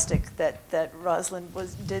ekphrastic that Rosalind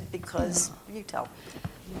did because you tell.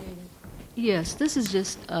 Yes, this is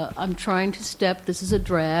just I'm trying to step. This is a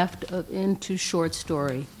draft into short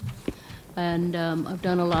story. And I've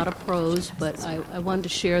done a lot of prose, but I wanted to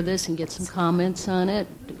share this and get some comments on it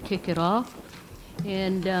to kick it off.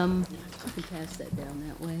 And I can pass that down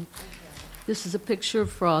that way. This is a picture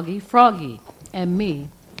of Froggy, and me.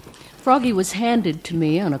 Froggy was handed to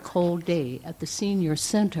me on a cold day at the senior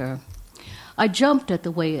center. I jumped at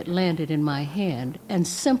the way it landed in my hand and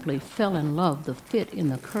simply fell in love with the fit in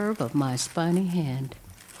the curve of my spiny hand.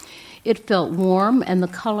 It felt warm, and the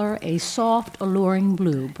color, a soft, alluring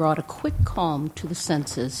blue, brought a quick calm to the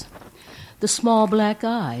senses. The small black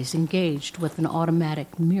eyes engaged with an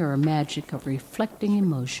automatic mirror magic of reflecting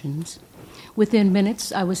emotions. Within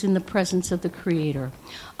minutes, I was in the presence of the Creator,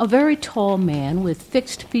 a very tall man with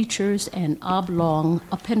fixed features and oblong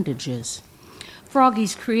appendages.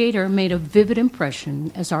 Froggy's Creator made a vivid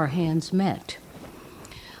impression as our hands met.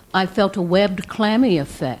 I felt a webbed, clammy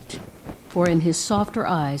effect, for in his softer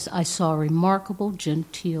eyes I saw a remarkable,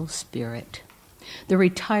 genteel spirit. The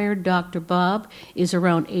retired Dr. Bob is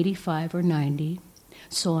around 85 or 90,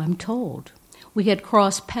 so I'm told. We had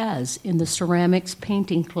crossed paths in the ceramics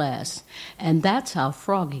painting class, and that's how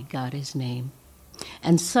Froggy got his name,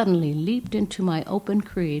 and suddenly leaped into my open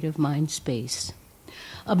creative mind space.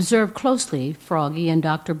 Observe closely Froggy and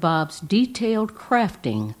Dr. Bob's detailed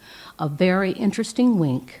crafting. A very interesting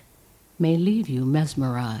wink may leave you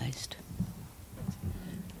mesmerized.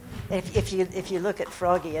 If you look at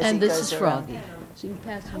Froggy as and he this goes is around. Froggy. So you can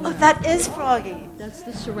pass it Oh, around. that is Froggy. That's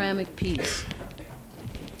the ceramic piece.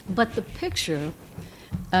 But the picture,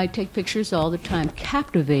 I take pictures all the time,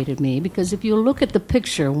 captivated me because if you look at the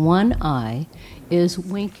picture, one eye is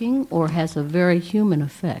winking or has a very human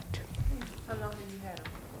effect. How long have you had them?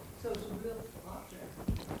 So it's a real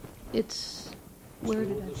object. It's, where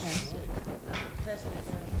did I pass it?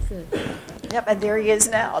 Good. Yep, and there he is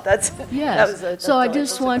now. That's Yes. That was a so I delightful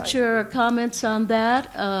just want surprise. your comments on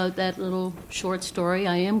that, that little short story.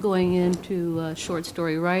 I am going into short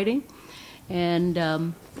story writing, and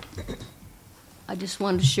I just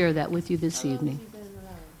wanted to share that with you this evening.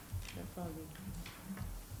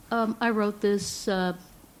 I wrote this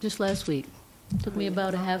just last week. Took me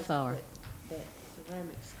about a half hour.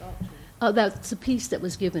 That's a piece that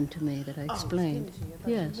was given to me that I explained.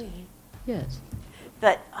 Yes, yes.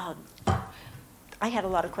 But I had a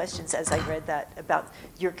lot of questions as I read that about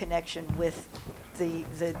your connection with the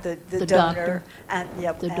The donor doctor. and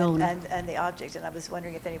yep, The and, donor. and the object, and I was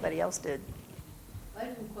wondering if anybody else did. I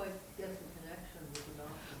didn't quite get the connection with the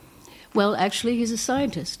doctor. Well, actually, he's a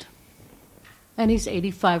scientist, and he's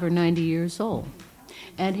 85 or 90 years old,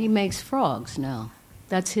 and he makes frogs now.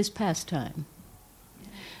 That's his pastime.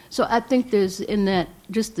 So I think there's in that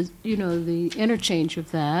just the the interchange of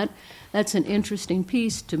that. That's an interesting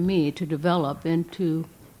piece to me to develop into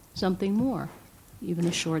something more, even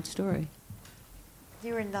a short story.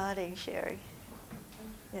 You were nodding, Sherry.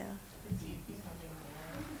 Yeah.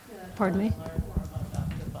 Pardon me?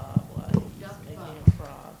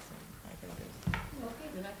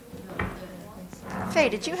 Faye,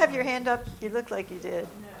 did you have your hand up? You looked like you did.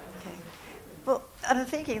 Okay. Well, I'm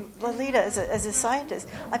thinking, Lolita, as a scientist,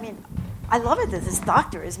 I mean, I love it that this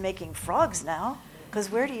doctor is making frogs now. Because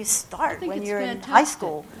where do you start when it's you're in fantastic. high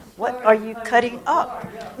school? What are you cutting up?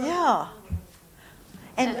 Yeah.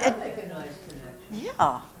 And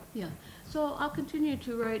yeah. Yeah. So I'll continue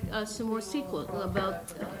to write some more sequel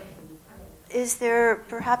about. Is there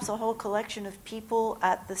perhaps a whole collection of people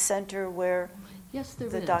at the center where Yes, there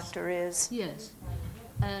the is. doctor is? Yes,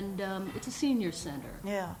 and it's a senior center.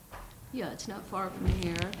 Yeah. Yeah, it's not far from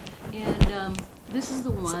here, and this is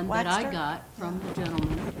the one that I Waxter? got from the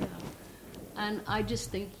gentleman. And I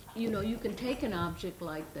just think, you can take an object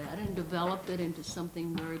like that and develop it into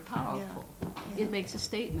something very powerful. Yeah. It makes a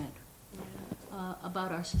statement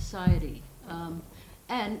about our society.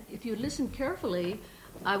 And if you listen carefully,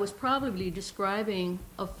 I was probably describing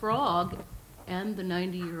a frog and the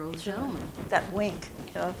 90-year-old gentleman. That wink.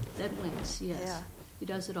 Yeah. That winks, yes. Yeah. He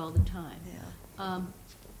does it all the time. Yeah.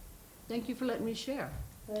 Thank you for letting me share.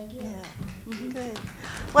 Thank you. Yeah. Good.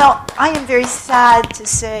 Well, I am very sad to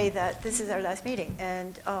say that this is our last meeting,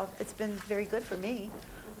 and it's been very good for me.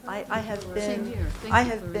 I have Same been here. Thank I you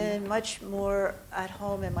have for- been much more at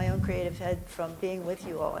home in my own creative head from being with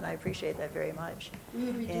you all, and I appreciate that very much. Will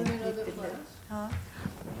you be And doing you've other been- class? Huh?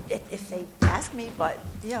 If they ask me, but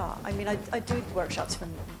yeah, I mean, I do workshops from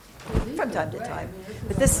time to time.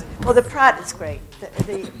 But this, well, the Pratt is great.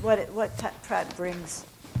 What Pratt brings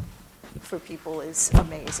for people is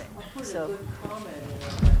amazing. So.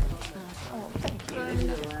 Oh, thank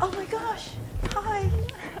you. Oh my gosh. Hi.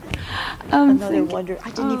 Another wonder. I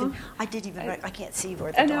didn't even. I can't see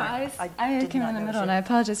where the I know. door. I came in the middle, and I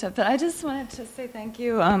apologize, but I just wanted to say thank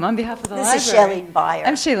you on behalf of the This library. is Shailene Byer.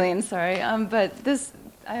 I'm Shailene, sorry. But this,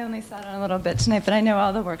 I only sat on a little bit tonight, but I know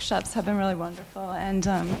all the workshops have been really wonderful, and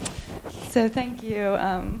so thank you,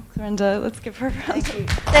 Clorinda. Let's give her a round.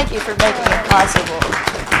 Thank you for making it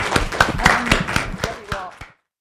possible.